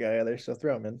not a great guy either, so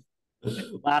throw him in.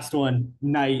 Last one,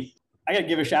 Night. I gotta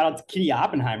give a shout out to Kitty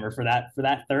Oppenheimer for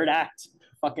that third act.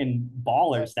 fucking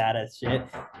baller status shit.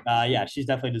 Yeah, she's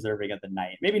definitely deserving of the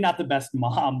night. Maybe not the best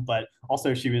mom, but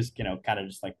also she was, kind of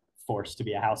just like forced to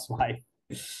be a housewife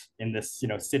in this,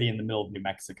 city in the middle of New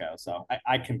Mexico. So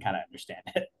I can kind of understand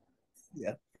it.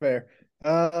 Yeah, fair.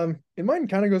 And mine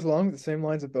kind of goes along with the same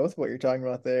lines of both what you're talking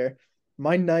about there.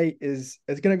 My night is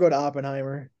gonna go to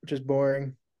Oppenheimer, which is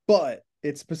boring, but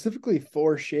it's specifically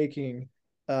for shaking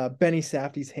Benny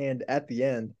Safdie's hand at the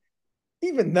end.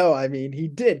 Even though, I mean, he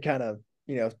did kind of,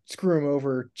 screw him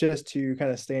over just to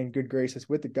kind of stay in good graces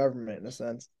with the government in a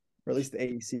sense, or at least the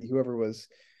AEC, whoever was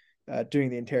doing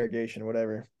the interrogation,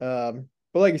 whatever. But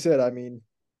like you said, I mean,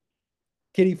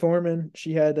 Kitty Foreman,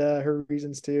 she had her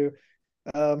reasons too.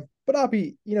 But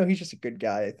Oppie, he's just a good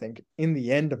guy, I think, in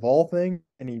the end of all things.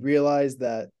 And he realized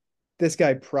that this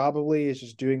guy probably is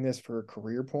just doing this for a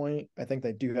career point. I think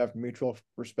they do have mutual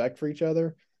respect for each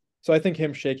other. So I think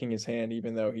him shaking his hand,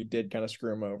 even though he did kind of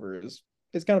screw him over, is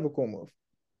kind of a cool move.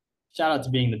 Shout out to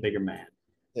being the bigger man.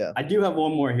 Yeah. I do have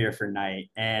one more here for Knight,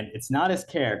 and it's not his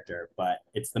character, but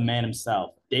it's the man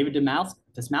himself, David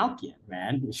Dismalkian,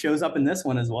 man. He shows up in this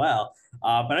one as well.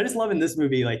 But I just love in this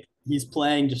movie, like, he's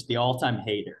playing just the all-time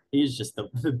hater. He's just the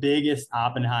biggest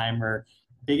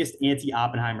biggest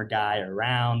anti-Oppenheimer guy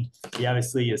around. He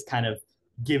obviously is kind of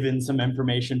given some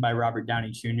information by Robert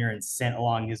Downey Jr. and sent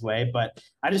along his way. But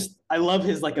I love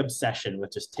his like obsession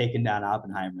with just taking down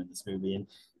Oppenheimer in this movie. And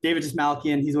David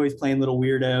Malkian, he's always playing little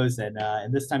weirdos,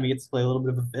 and this time he gets to play a little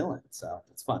bit of a villain, so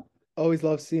it's fun. Always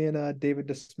love seeing David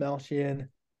Dismalchian.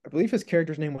 I believe his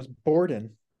character's name was Borden,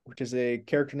 which is a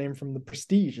character name from The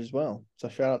Prestige as well. So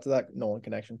shout out to that Nolan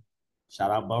connection.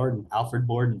 Shout out Borden, Alfred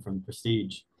Borden from The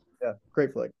Prestige. Yeah,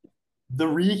 great flick. The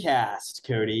recast,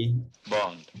 Cody.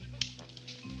 Bond.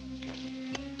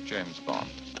 James Bond.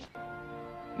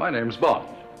 My name's Bond.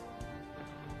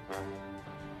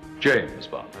 James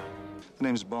Bond. The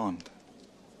name's Bond.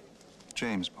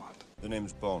 James Bond. The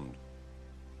name's Bond.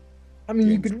 I mean,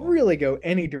 James you could Bond. really go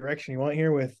any direction you want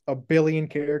here with a billion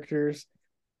characters.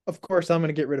 Of course, I'm going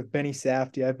to get rid of Benny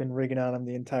Safdie. I've been rigging on him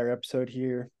the entire episode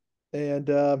here. And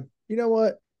you know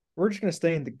what? We're just going to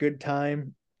stay in the good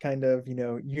time kind of,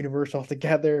 universe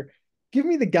altogether. Give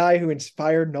me the guy who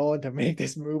inspired Nolan to make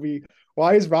this movie.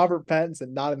 Why is Robert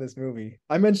Pattinson not in this movie?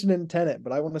 I mentioned in Tenet,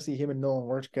 but I want to see him and Nolan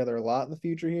work together a lot in the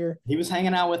future here. He was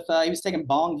hanging out with, he was taking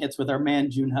bong hits with our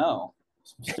man Jun-Ho.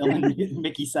 Still in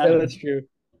Mickey Yeah, 7. that's true.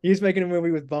 He's making a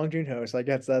movie with Bong Joon-ho, so I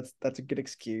guess that's a good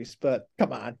excuse. But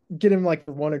come on, get him like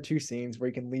for one or two scenes where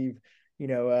he can leave,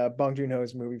 Bong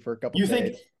Joon-ho's movie for a couple You days.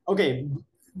 think, okay,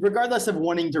 regardless of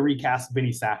wanting to recast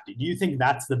Benny Safdie, do you think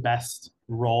that's the best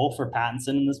role for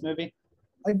Pattinson in this movie?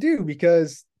 I do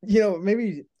because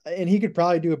maybe, and he could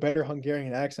probably do a better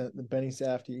Hungarian accent than Benny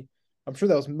Safdie. I'm sure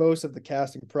that was most of the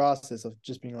casting process of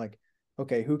just being like,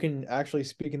 okay, who can actually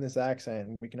speak in this accent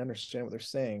and we can understand what they're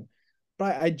saying.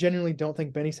 But I genuinely don't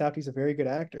think Benny Safdie's a very good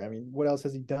actor. I mean, what else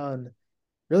has he done?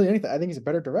 Really anything. I think he's a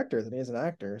better director than he is an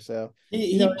actor. So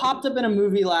he popped up in a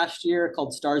movie last year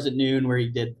called Stars at Noon where he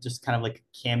did just kind of like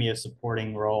a cameo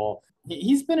supporting role.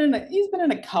 He's been in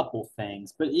a couple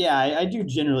things, but yeah, I do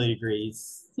generally agree.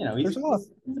 He's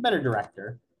a better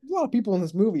director. There's a lot of people in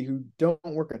this movie who don't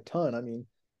work a ton. I mean,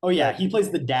 oh yeah, he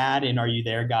plays the dad in Are You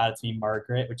There, God? It's Me,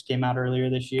 Margaret, which came out earlier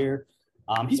this year.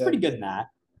 He's pretty good in that.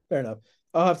 Fair enough.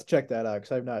 I'll have to check that out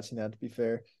because I've not seen that, to be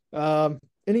fair. And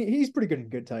he's pretty good in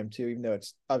Good Time too, even though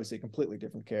it's obviously a completely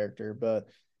different character. But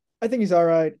I think he's all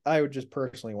right. I would just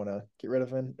personally want to get rid of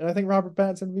him, and I think Robert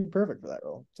Pattinson would be perfect for that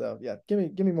role. So yeah, give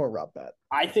me more Rob Pat.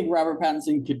 I think Robert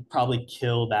Pattinson could probably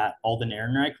kill that Alden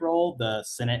Ehrenreich role, the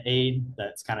Senate aide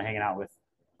that's kind of hanging out with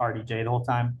RDJ the whole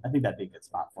time. I think that'd be a good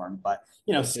spot for him. But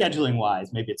scheduling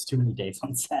wise, maybe it's too many days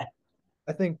on set.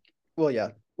 I think. Well, yeah.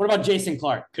 What about Jason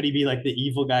Clarke? Could he be like the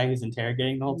evil guy who's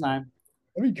interrogating the whole time?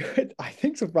 That'd be good. I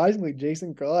think surprisingly,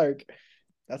 Jason Clarke,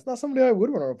 that's not somebody I would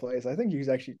want to replace. I think he's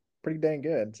actually pretty dang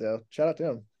good. So shout out to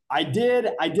him. I did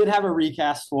have a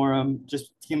recast for him.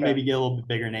 Just to maybe get a little bit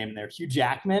bigger name in there. Hugh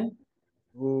Jackman.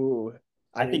 Ooh.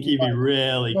 I think he'd be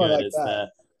really good like as the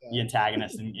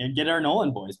antagonist and get our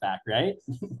Nolan boys back, right?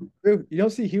 You don't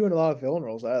see Hugh in a lot of villain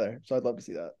roles either. So I'd love to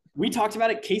see that. We talked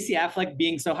about it. Casey Affleck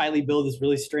being so highly billed is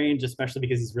really strange, especially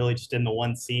because he's really just in the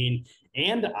one scene.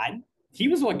 And he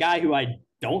was one guy who I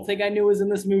don't think I knew was in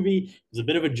this movie. It was a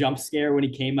bit of a jump scare when he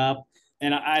came up,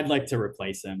 and I'd like to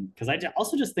replace him because I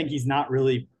also just think he's not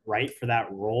really right for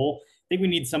that role. I think we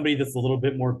need somebody that's a little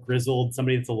bit more grizzled,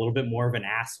 somebody that's a little bit more of an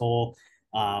asshole.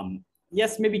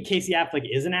 yes, maybe Casey Affleck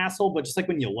is an asshole, but just like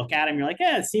when you look at him, you're like,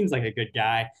 yeah, it seems like a good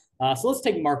guy. So let's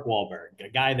take Mark Wahlberg, a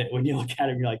guy that when you look at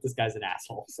him, you're like, this guy's an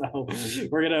asshole. So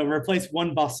we're gonna replace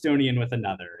one Bostonian with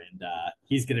another, and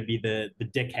he's gonna be the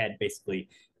dickhead, basically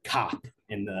cop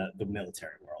in the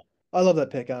military world. I love that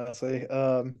pick, honestly.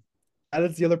 That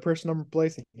is the other person I'm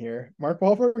replacing here. Mark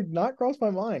Wahlberg not crossed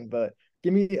my mind, but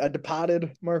give me a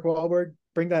departed Mark Wahlberg.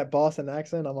 Bring that Boston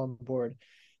accent. I'm on board.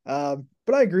 But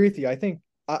I agree with you. I think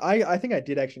I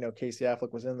did actually know Casey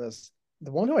Affleck was in this.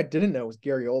 The one who I didn't know was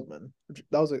Gary Oldman.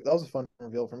 That was a fun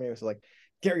reveal for me. It was like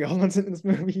Gary Oldman's in this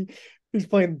movie. He's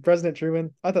playing President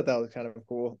Truman. I thought that was kind of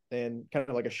cool and kind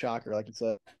of like a shocker, like you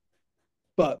said.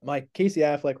 But my Casey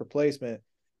Affleck replacement,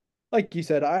 like you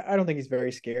said, I don't think he's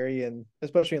very scary, and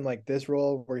especially in like this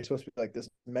role where he's supposed to be like this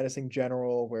menacing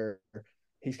general, where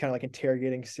he's kind of like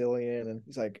interrogating Cillian, and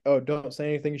he's like, "Oh, don't say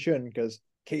anything you shouldn't, because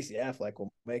Casey Affleck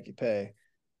will make you pay."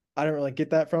 I don't really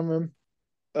get that from him.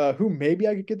 Who maybe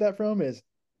I could get that from is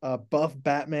buff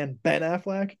Batman Ben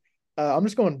Affleck. I'm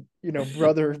just going,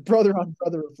 brother on brother I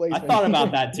replacement. thought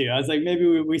about that too. I was like,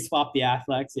 maybe we swap the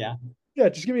Afflecks. Yeah. Yeah,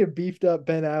 just give me a beefed up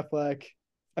Ben Affleck.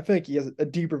 I feel like he has a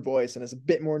deeper voice and is a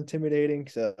bit more intimidating.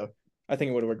 So I think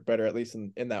it would have worked better, at least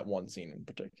in that one scene in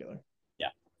particular. Yeah,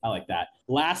 I like that.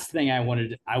 Last thing I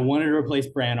wanted to replace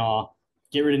Branagh,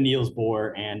 get rid of Niels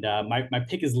Bohr, and my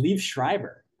pick is Liev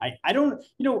Schreiber. I don't,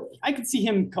 I could see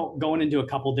him going into a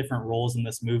couple different roles in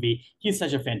this movie. He's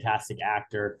such a fantastic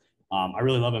actor. I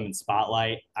really love him in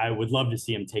Spotlight. I would love to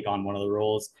see him take on one of the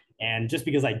roles. And just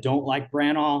because I don't like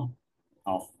Branagh,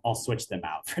 I'll switch them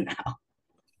out for now.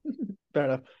 Fair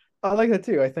enough. I like that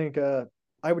too. I think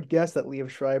I would guess that Liev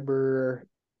Schreiber,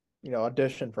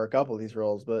 auditioned for a couple of these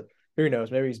roles, but who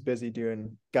knows? Maybe he's busy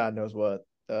doing God knows what.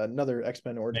 Another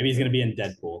X-Men origin. Maybe he's going to be in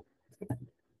Deadpool.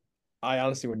 I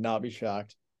honestly would not be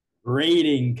shocked.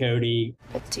 Rating, Cody.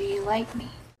 Do you like me?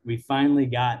 We finally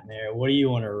got there. What do you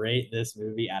want to rate this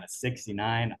movie out of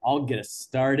 69? I'll get us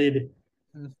started.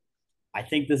 I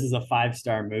think this is a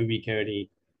 5-star movie,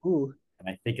 Cody. Ooh. And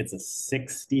I think it's a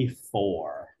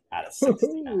 64 out of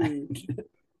 69.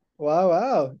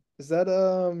 Wow. Is that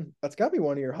that's gotta be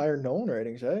one of your higher Nolan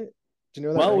ratings, right? Do you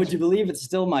know that? Well, would you believe it's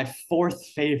still my 4th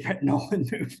favorite Nolan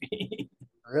movie?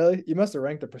 Really? You must have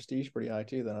ranked The Prestige pretty high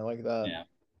too, then. I like that. Yeah.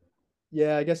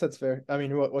 Yeah, I guess that's fair. I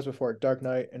mean, what was before? Dark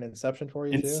Knight and Inception for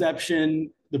you Inception,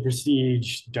 too? The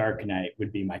Prestige, Dark Knight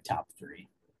would be my top 3.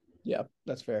 Yeah,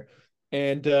 that's fair.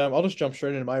 And I'll just jump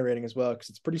straight into my rating as well, because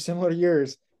it's pretty similar to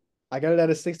yours. I got it at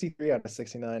a 63 out of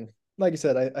 69. Like I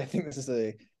said, I think this is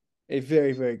a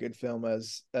very, very good film,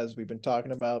 as we've been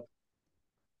talking about.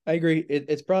 I agree.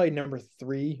 It's probably number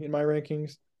 3 in my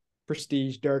rankings.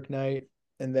 Prestige, Dark Knight,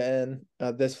 and then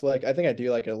this flick. I think I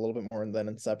do like it a little bit more than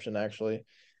Inception, actually.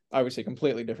 Obviously,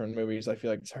 completely different movies. I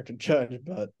feel like it's hard to judge,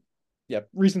 but yeah,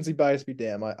 recency bias be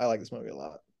damn. I like this movie a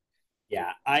lot.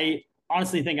 Yeah, I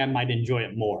honestly think I might enjoy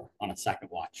it more on a second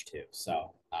watch too.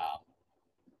 So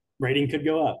rating could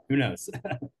go up. Who knows?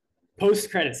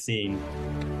 Post-credit scene.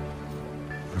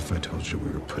 What if I told you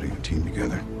we were putting a team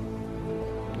together?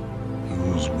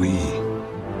 Who's we?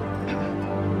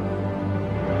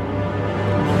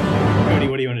 Cody,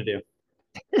 what do you want to do?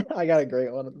 I got a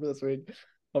great one this week.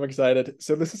 I'm excited.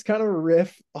 So this is kind of a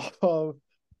riff of,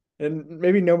 and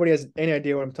maybe nobody has any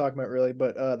idea what I'm talking about really,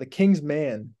 but The King's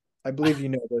Man. I believe you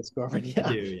know this, Corbin. Yeah.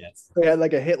 I do, yes. They had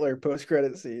like a Hitler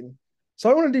post-credit scene. So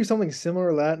I want to do something similar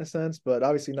to that in a sense, but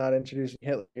obviously not introducing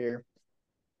Hitler here.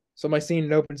 So my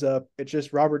scene opens up. It's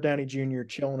just Robert Downey Jr.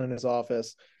 chilling in his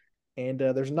office, and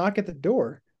there's a knock at the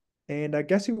door. And I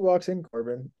guess who walks in,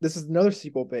 Corbin? This is another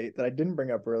sequel bait that I didn't bring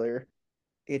up earlier.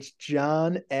 It's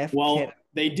John F. Well, Kennedy.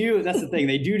 they do. That's the thing.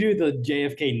 They do the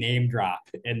JFK name drop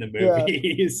in the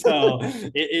movie, yeah. So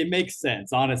it makes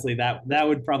sense. Honestly, that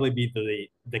would probably be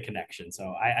the connection.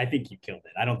 So I think you killed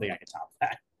it. I don't think I can top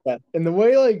that. Yeah. And the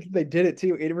way like they did it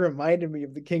too, it reminded me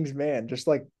of The King's Man, just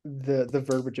like the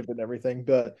verbiage of it and everything.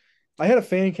 But I had a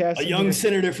fan cast. A young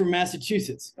senator from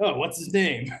Massachusetts. Oh, what's his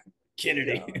name?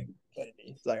 Kennedy. Yeah,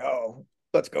 Kennedy. It's like, oh,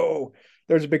 let's go.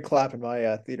 There's a big clap in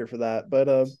my theater for that. But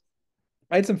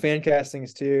I had some fan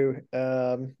castings too.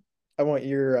 I want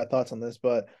your thoughts on this,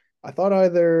 but I thought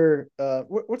either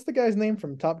what's the guy's name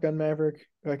from Top Gun Maverick,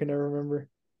 who I can never remember?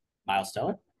 Miles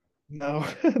Teller? No,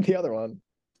 the other one.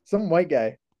 Some white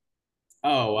guy.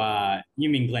 Oh, you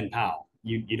mean Glenn Powell.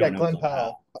 You don't know Glenn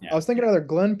Powell. Yeah. I was thinking either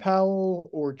Glenn Powell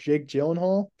or Jake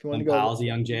Gyllenhaal. If you want to go, Powell's a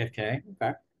young JFK.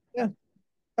 Okay. Yeah,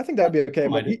 I think that'd be okay.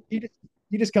 But he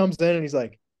just comes in and he's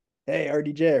like, "Hey,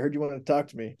 RDJ, I heard you wanted to talk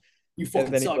to me." You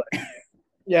fucking suck.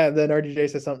 Yeah, and then RDJ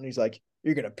says something. He's like,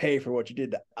 "You're gonna pay for what you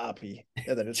did to Oppie,"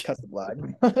 and then just cuts the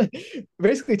line.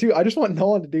 Basically, too, I just want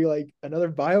Nolan to do like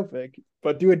another biopic,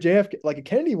 but do a JFK, like a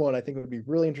Kennedy one. I think would be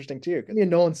really interesting too. Could be a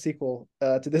Nolan sequel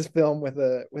to this film with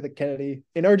a Kennedy,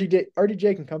 and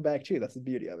RDJ can come back too. That's the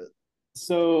beauty of it.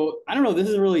 So I don't know. This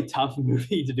is a really tough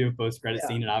movie to do a post-credit Yeah.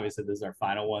 scene, and obviously this is our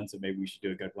final one, so maybe we should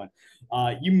do a good one.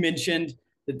 You mentioned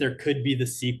that there could be the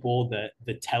sequel,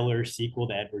 the Teller sequel,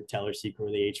 the Edward Teller sequel,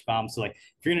 or the H bomb. So like,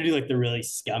 if you're gonna do like the really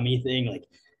scummy thing, like,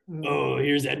 Mhm. oh,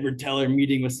 here's Edward Teller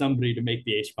meeting with somebody to make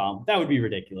the H bomb, that would be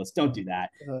ridiculous. Don't do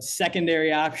that.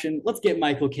 Secondary option, let's get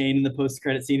Michael Caine in the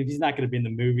post-credit scene. If he's not going to be in the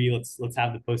movie, let's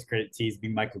have the post-credit tease be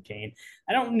Michael Caine.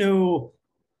 I don't know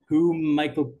who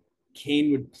Michael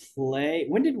Caine would play.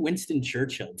 When did Winston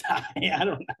Churchill die? I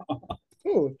don't know.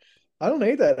 Oh, I don't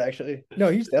hate that actually. No,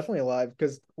 he's definitely alive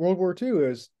because World War II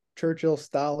is Churchill,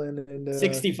 Stalin, and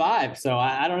 65. So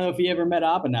I don't know if he ever met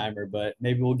Oppenheimer, but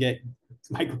maybe we'll get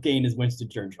Michael Caine as Winston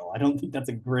Churchill. I don't think that's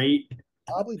a great.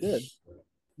 probably did.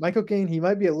 Michael Caine, he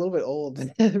might be a little bit old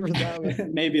for that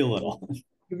one. Maybe a little.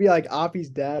 He'd be like Oppie's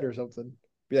dad or something.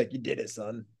 Be like, "You did it,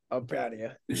 son. I'm proud of you."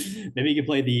 Maybe he could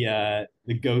play the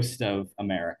ghost of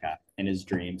America in his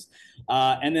dreams.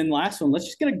 And then last one, let's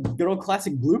just get a good old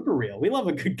classic blooper reel. We love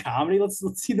a good comedy. Let's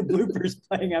see the bloopers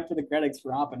playing after the credits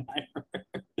for Oppenheimer.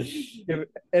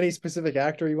 Any specific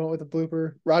actor you want with the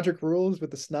blooper? Roderick Rules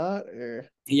with the snot? Or...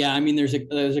 Yeah, I mean, there's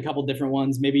a couple different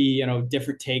ones. Maybe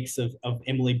different takes of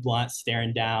Emily Blunt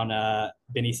staring down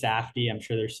Benny Safdie. I'm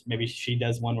sure there's maybe she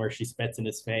does one where she spits in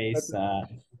his face.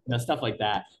 Stuff like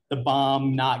that. The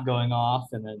bomb not going off,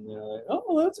 and then like,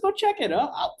 oh, let's go check it.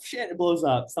 Oh shit, it blows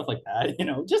up. Stuff like that.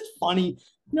 Just funny.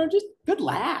 Just good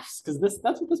laughs because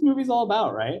that's what this movie's all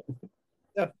about, right?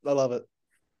 Yeah, I love it.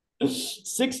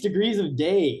 6 Degrees of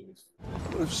Dave.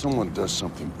 What if someone does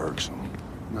something irksome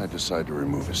and I decide to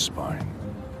remove his spine?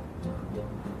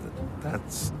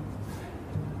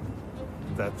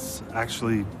 That's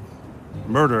actually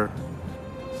murder.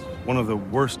 One of the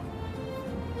worst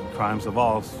crimes of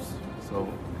all,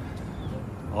 so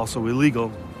also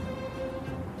illegal.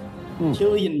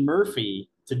 Cillian Murphy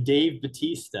to Dave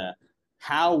Bautista.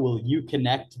 How will you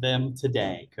connect them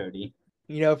today, Cody?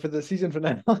 For the season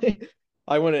finale,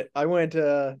 I went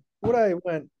near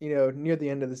the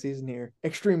end of the season here,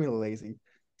 extremely lazy.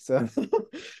 So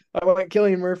I went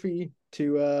Cillian Murphy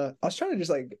to I was trying to just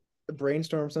like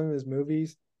brainstorm some of his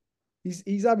movies.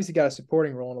 He's obviously got a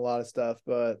supporting role in a lot of stuff,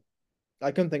 but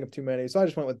I couldn't think of too many. So I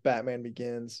just went with Batman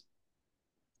Begins,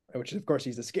 which of course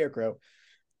he's the Scarecrow.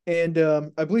 And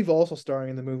I believe also starring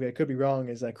in the movie, I could be wrong,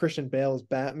 is Christian Bale's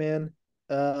Batman.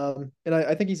 And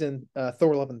I think he's in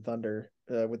Thor: Love and Thunder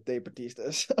with Dave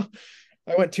Bautista. So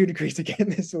I went 2 degrees again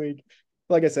this week.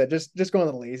 Like I said, just going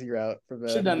the lazy route for the.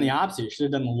 Should have done the opposite. You should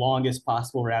have done the longest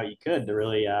possible route you could to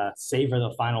really savor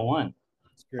the final one.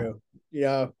 It's true.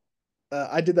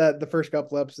 I did that the first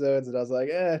couple episodes, and I was like,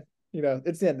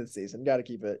 it's the end of the season. Got to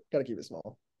keep it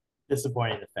small.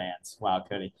 Disappointing the fans. Wow,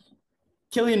 Cody.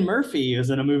 Cillian Murphy is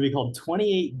in a movie called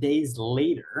 28 Days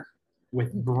Later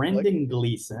with Brendan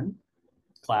Gleeson,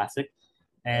 classic.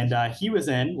 And he was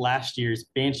in last year's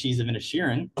Banshees of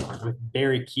Inisherin with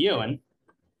Barry Keoghan.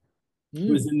 He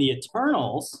was in The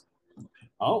Eternals.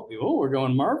 Oh, we're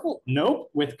going Marvel? Nope,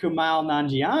 with Kumail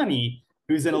Nanjiani,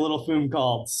 who's in a little film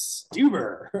called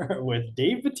Stuber with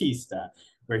Dave Bautista,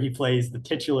 where he plays the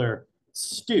titular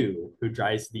Stu, who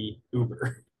drives the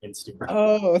Uber in Stuber.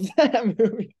 Oh, that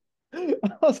movie. I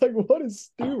was like, what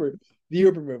is Stuber? The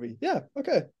Uber movie. Yeah,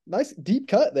 okay. Nice deep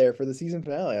cut there for the season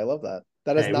finale. I love that.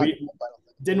 That is not. We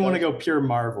didn't want to go pure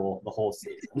Marvel the whole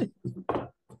season.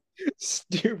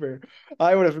 Stuber.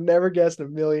 I would have never guessed in a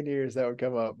million years that would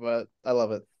come up, but I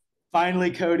love it.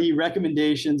 Finally, Cody,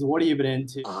 recommendations. What have you been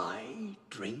into? I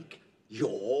drink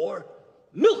your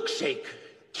milkshake.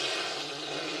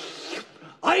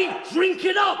 I drink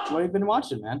it up. What have you been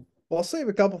watching, man? Well, I'll save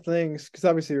a couple things because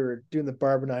obviously we're doing the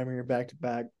Barbenheimer here back to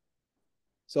back.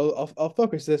 So I'll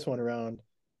focus this one around.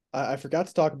 I forgot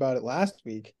to talk about it last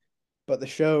week, but the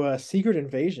show Secret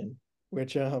Invasion,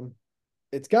 which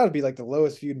it's got to be like the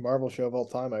lowest viewed Marvel show of all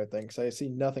time, I would think. So I see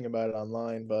nothing about it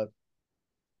online, but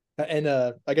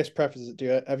I guess preface it to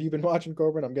it. Have you been watching,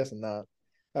 Corbin? I'm guessing not.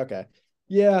 Okay.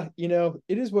 Yeah, it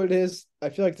is what it is. I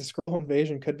feel like the Skrull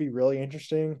invasion could be really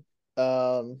interesting.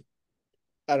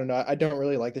 I don't know. I don't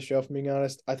really like the show, if I'm being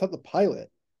honest. I thought the pilot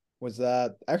was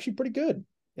actually pretty good.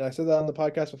 I said that on the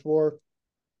podcast before.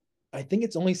 I think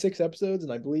it's only 6 episodes,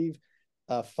 and I believe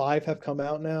 5 have come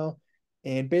out now.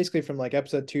 And basically from like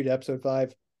episode 2 to episode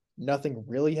 5, nothing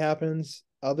really happens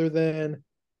other than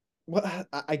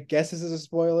I guess this is a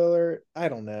spoiler alert. I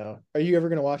don't know. Are you ever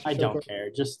going to watch the show? I don't care.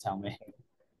 Just tell me.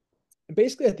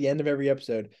 basically at the end of every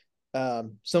episode,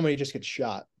 somebody just gets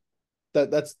shot.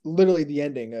 That's literally the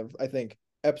ending of, I think,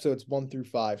 episodes 1 through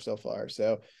 5 so far.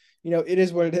 So, it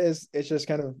is what it is. It's just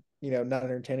kind of, not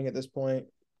entertaining at this point.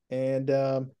 And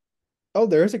oh,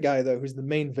 there is a guy though who's the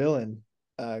main villain,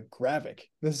 Gravik.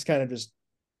 This is kind of just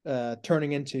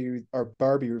turning into our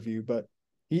Barbie review, but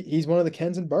he's one of the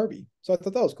Kens in Barbie. So I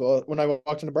thought that was cool. When I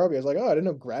walked into Barbie, I was like, oh, I didn't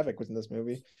know Gravik was in this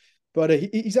movie. But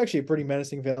he's actually a pretty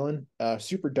menacing villain,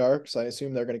 super dark. So I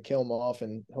assume they're going to kill him off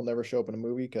and he'll never show up in a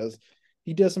movie because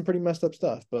he does some pretty messed up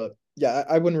stuff. But yeah,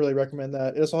 I wouldn't really recommend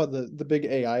that. It also had the big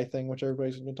AI thing, which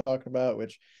everybody's been talking about,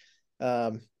 which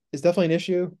is definitely an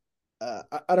issue.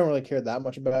 I don't really care that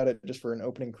much about it, just for an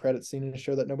opening credit scene in a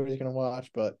show that nobody's going to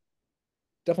watch. But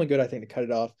definitely good, I think, to cut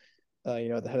it off,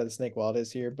 at the head of the snake while it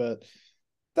is here. But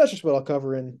that's just what I'll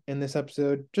cover in this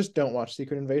episode. Just don't watch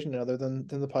Secret Invasion other than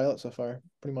the pilot so far,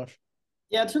 pretty much.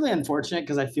 Yeah, it's really unfortunate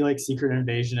because I feel like Secret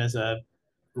Invasion is a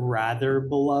rather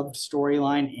beloved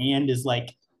storyline and is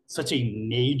like such a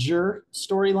major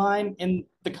storyline in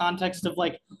the context of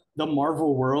like the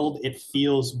Marvel world. It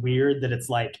feels weird that it's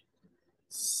like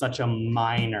such a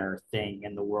minor thing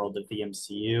in the world of the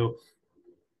MCU.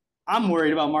 I'm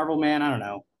worried about Marvel, man. I don't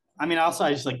know. I mean, also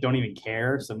I just like don't even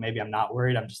care, so maybe I'm not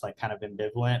worried. I'm just like kind of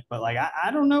ambivalent. But like I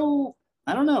don't know.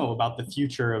 I don't know about the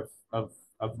future of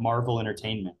Marvel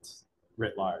entertainment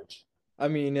writ large. I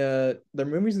mean, their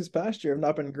movies this past year have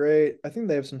not been great. I think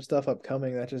they have some stuff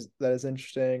upcoming that is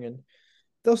interesting, and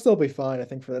they'll still be fine. I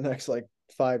think for the next like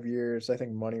 5 years. I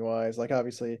think money wise, like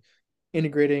obviously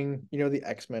integrating, the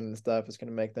X-Men and stuff is going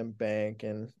to make them bank,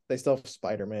 and they still have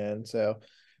Spider-Man, so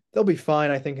they'll be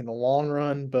fine. I think in the long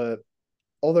run, but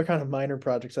all their kind of minor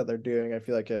projects that they're doing, I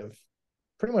feel like have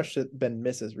pretty much been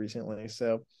misses recently.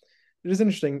 So it is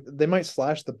interesting. They might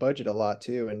slash the budget a lot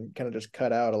too, and kind of just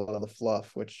cut out a lot of the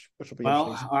fluff, which will be Well,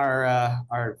 interesting.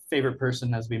 our favorite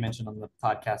person, as we mentioned on the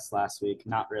podcast last week,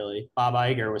 not really. Bob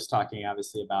Iger was talking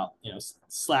obviously about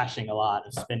slashing a lot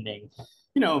of spending.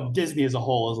 Disney as a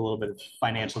whole is a little bit of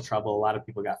financial trouble. A lot of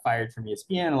people got fired from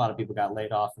ESPN. A lot of people got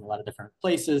laid off in a lot of different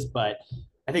places. But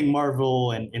I think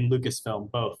Marvel and Lucasfilm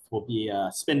both will be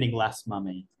spending less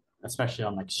money, especially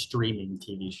on like streaming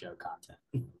TV show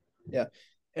content. Yeah,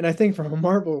 and I think from a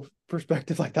Marvel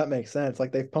perspective, like that makes sense.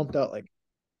 Like they've pumped out like,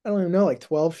 I don't even know, like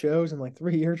 12 shows in like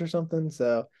 3 years or something.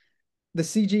 So the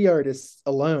CG artists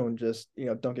alone just,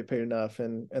 don't get paid enough,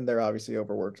 and they're obviously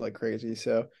overworked like crazy.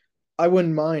 So I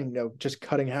wouldn't mind, just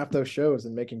cutting half those shows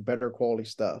and making better quality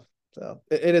stuff. So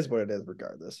it is what it is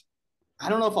regardless. I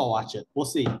don't know if I'll watch it. We'll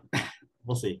see.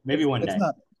 We'll see. Maybe one It's day.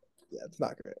 not, yeah, it's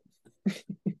not great.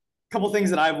 Couple things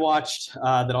that I've watched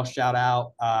that I'll shout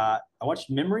out. I watched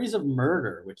Memories of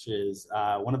Murder, which is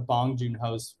one of Bong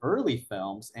Joon-ho's early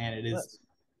films, and it is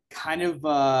kind of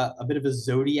a bit of a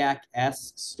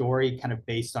Zodiac-esque story, kind of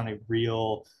based on a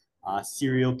real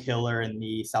serial killer in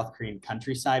the South Korean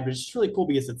countryside. But it's just really cool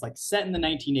because it's like set in the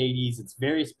 1980s. It's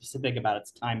very specific about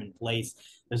its time and place.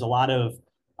 There's a lot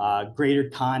of greater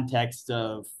context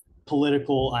of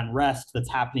political unrest that's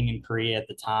happening in Korea at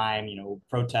the time,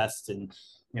 protests and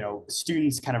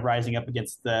students kind of rising up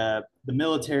against the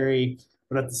military.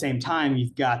 But at the same time,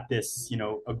 you've got this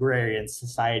agrarian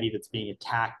society that's being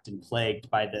attacked and plagued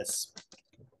by this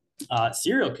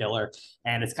serial killer,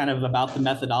 and it's kind of about the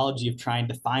methodology of trying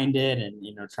to find it and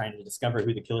trying to discover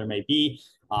who the killer may be.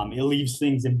 It leaves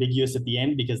things ambiguous at the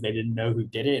end because they didn't know who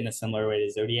did it, in a similar way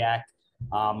to Zodiac.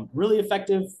 Really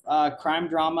effective crime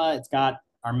drama. It's got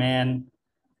our man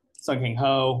Sung Kang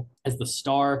Ho as the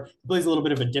star. He plays a little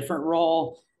bit of a different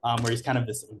role, where he's kind of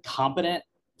this incompetent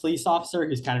police officer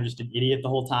who's kind of just an idiot the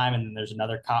whole time. And then there's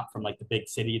another cop from like the big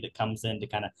city that comes in to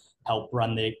kind of help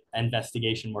run the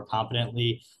investigation more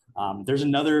competently. There's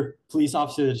another police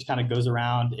officer that just kind of goes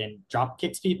around and drop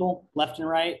kicks people left and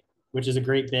right, which is a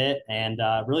great bit and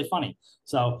really funny.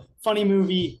 So funny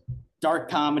movie, dark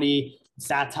comedy,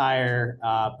 satire,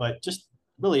 but just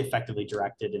really effectively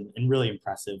directed and really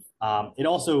impressive. It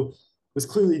also was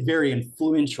clearly very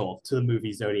influential to the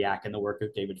movie Zodiac and the work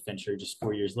of David Fincher just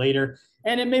 4 years later.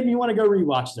 And it made me want to go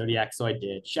rewatch Zodiac, so I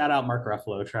did. Shout out Mark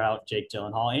Ruffalo, shout out Jake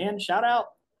Gyllenhaal, and shout out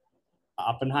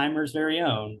Oppenheimer's very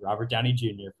own Robert Downey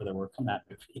Jr. for their work on that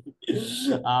movie.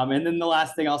 And then the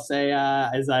last thing I'll say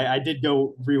is I did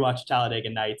go rewatch Talladega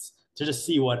Nights to just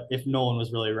see what if Nolan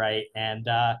was really right. And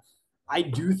I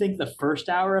do think the first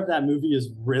hour of that movie is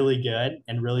really good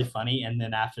and really funny, and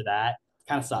then after that, it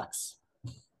kind of sucks.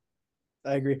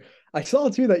 I agree. I saw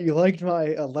too that you liked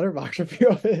my letterbox review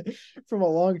of it from a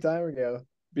long time ago.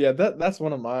 But yeah, that's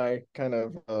one of my kind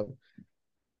of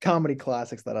comedy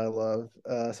classics that I love.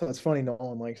 So it's funny no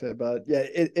one likes it, but yeah,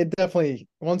 it definitely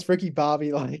once Ricky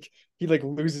Bobby like he like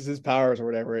loses his powers or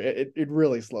whatever, it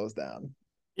really slows down.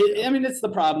 I mean, it's the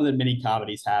problem that many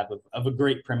comedies have of a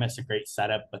great premise, a great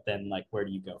setup, but then like where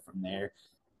do you go from there?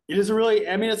 It is a really,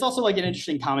 I mean, it's also like an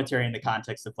interesting commentary in the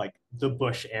context of like the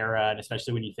Bush era, and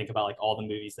especially when you think about like all the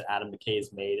movies that Adam McKay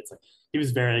has made. It's like he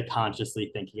was very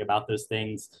consciously thinking about those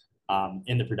things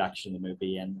in the production of the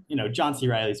movie. And you know, John C.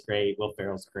 Riley's great, Will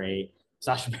Ferrell's great,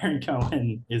 Sacha Baron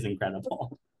Cohen is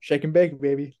incredible. Shake and bake,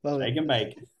 baby. Love Shake it. and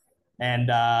bake. And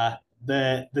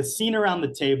the scene around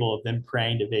the table of them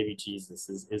praying to baby Jesus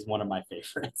is one of my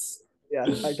favorites. Yeah,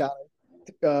 I got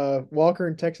it. Walker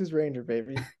and Texas Ranger,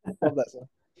 baby. Love that song.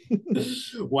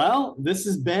 Well, this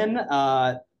has been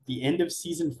the end of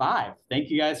season 5. Thank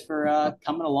you guys for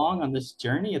coming along on this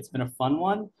journey. It's been a fun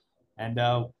one. And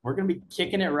we're going to be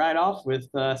kicking it right off with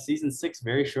season 6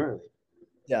 very shortly.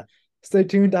 Yeah. Stay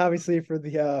tuned, obviously, for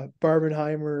the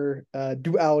Barbenheimer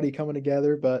duality coming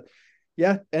together. But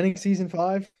yeah, ending season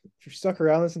 5. If you stuck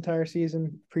around this entire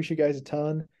season, appreciate you guys a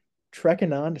ton.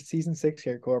 Trekking on to season 6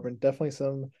 here, Corbin. Definitely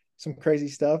some crazy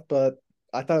stuff, but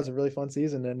I thought it was a really fun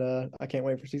season, and I can't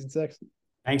wait for season 6.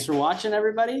 Thanks for watching,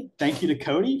 everybody. Thank you to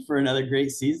Cody for another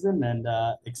great season, and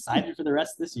excited for the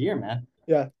rest of this year, man.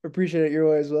 Yeah, appreciate it your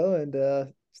way as well,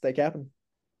 and stay capping.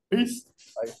 Peace.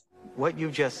 Bye. What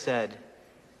you just said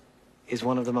is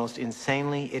one of the most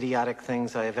insanely idiotic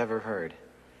things I have ever heard.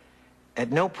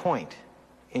 At no point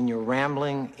in your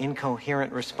rambling,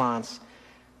 incoherent response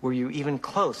were you even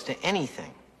close to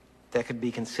anything that could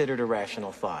be considered a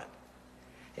rational thought.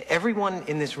 Everyone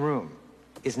in this room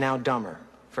is now dumber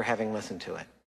for having listened to it.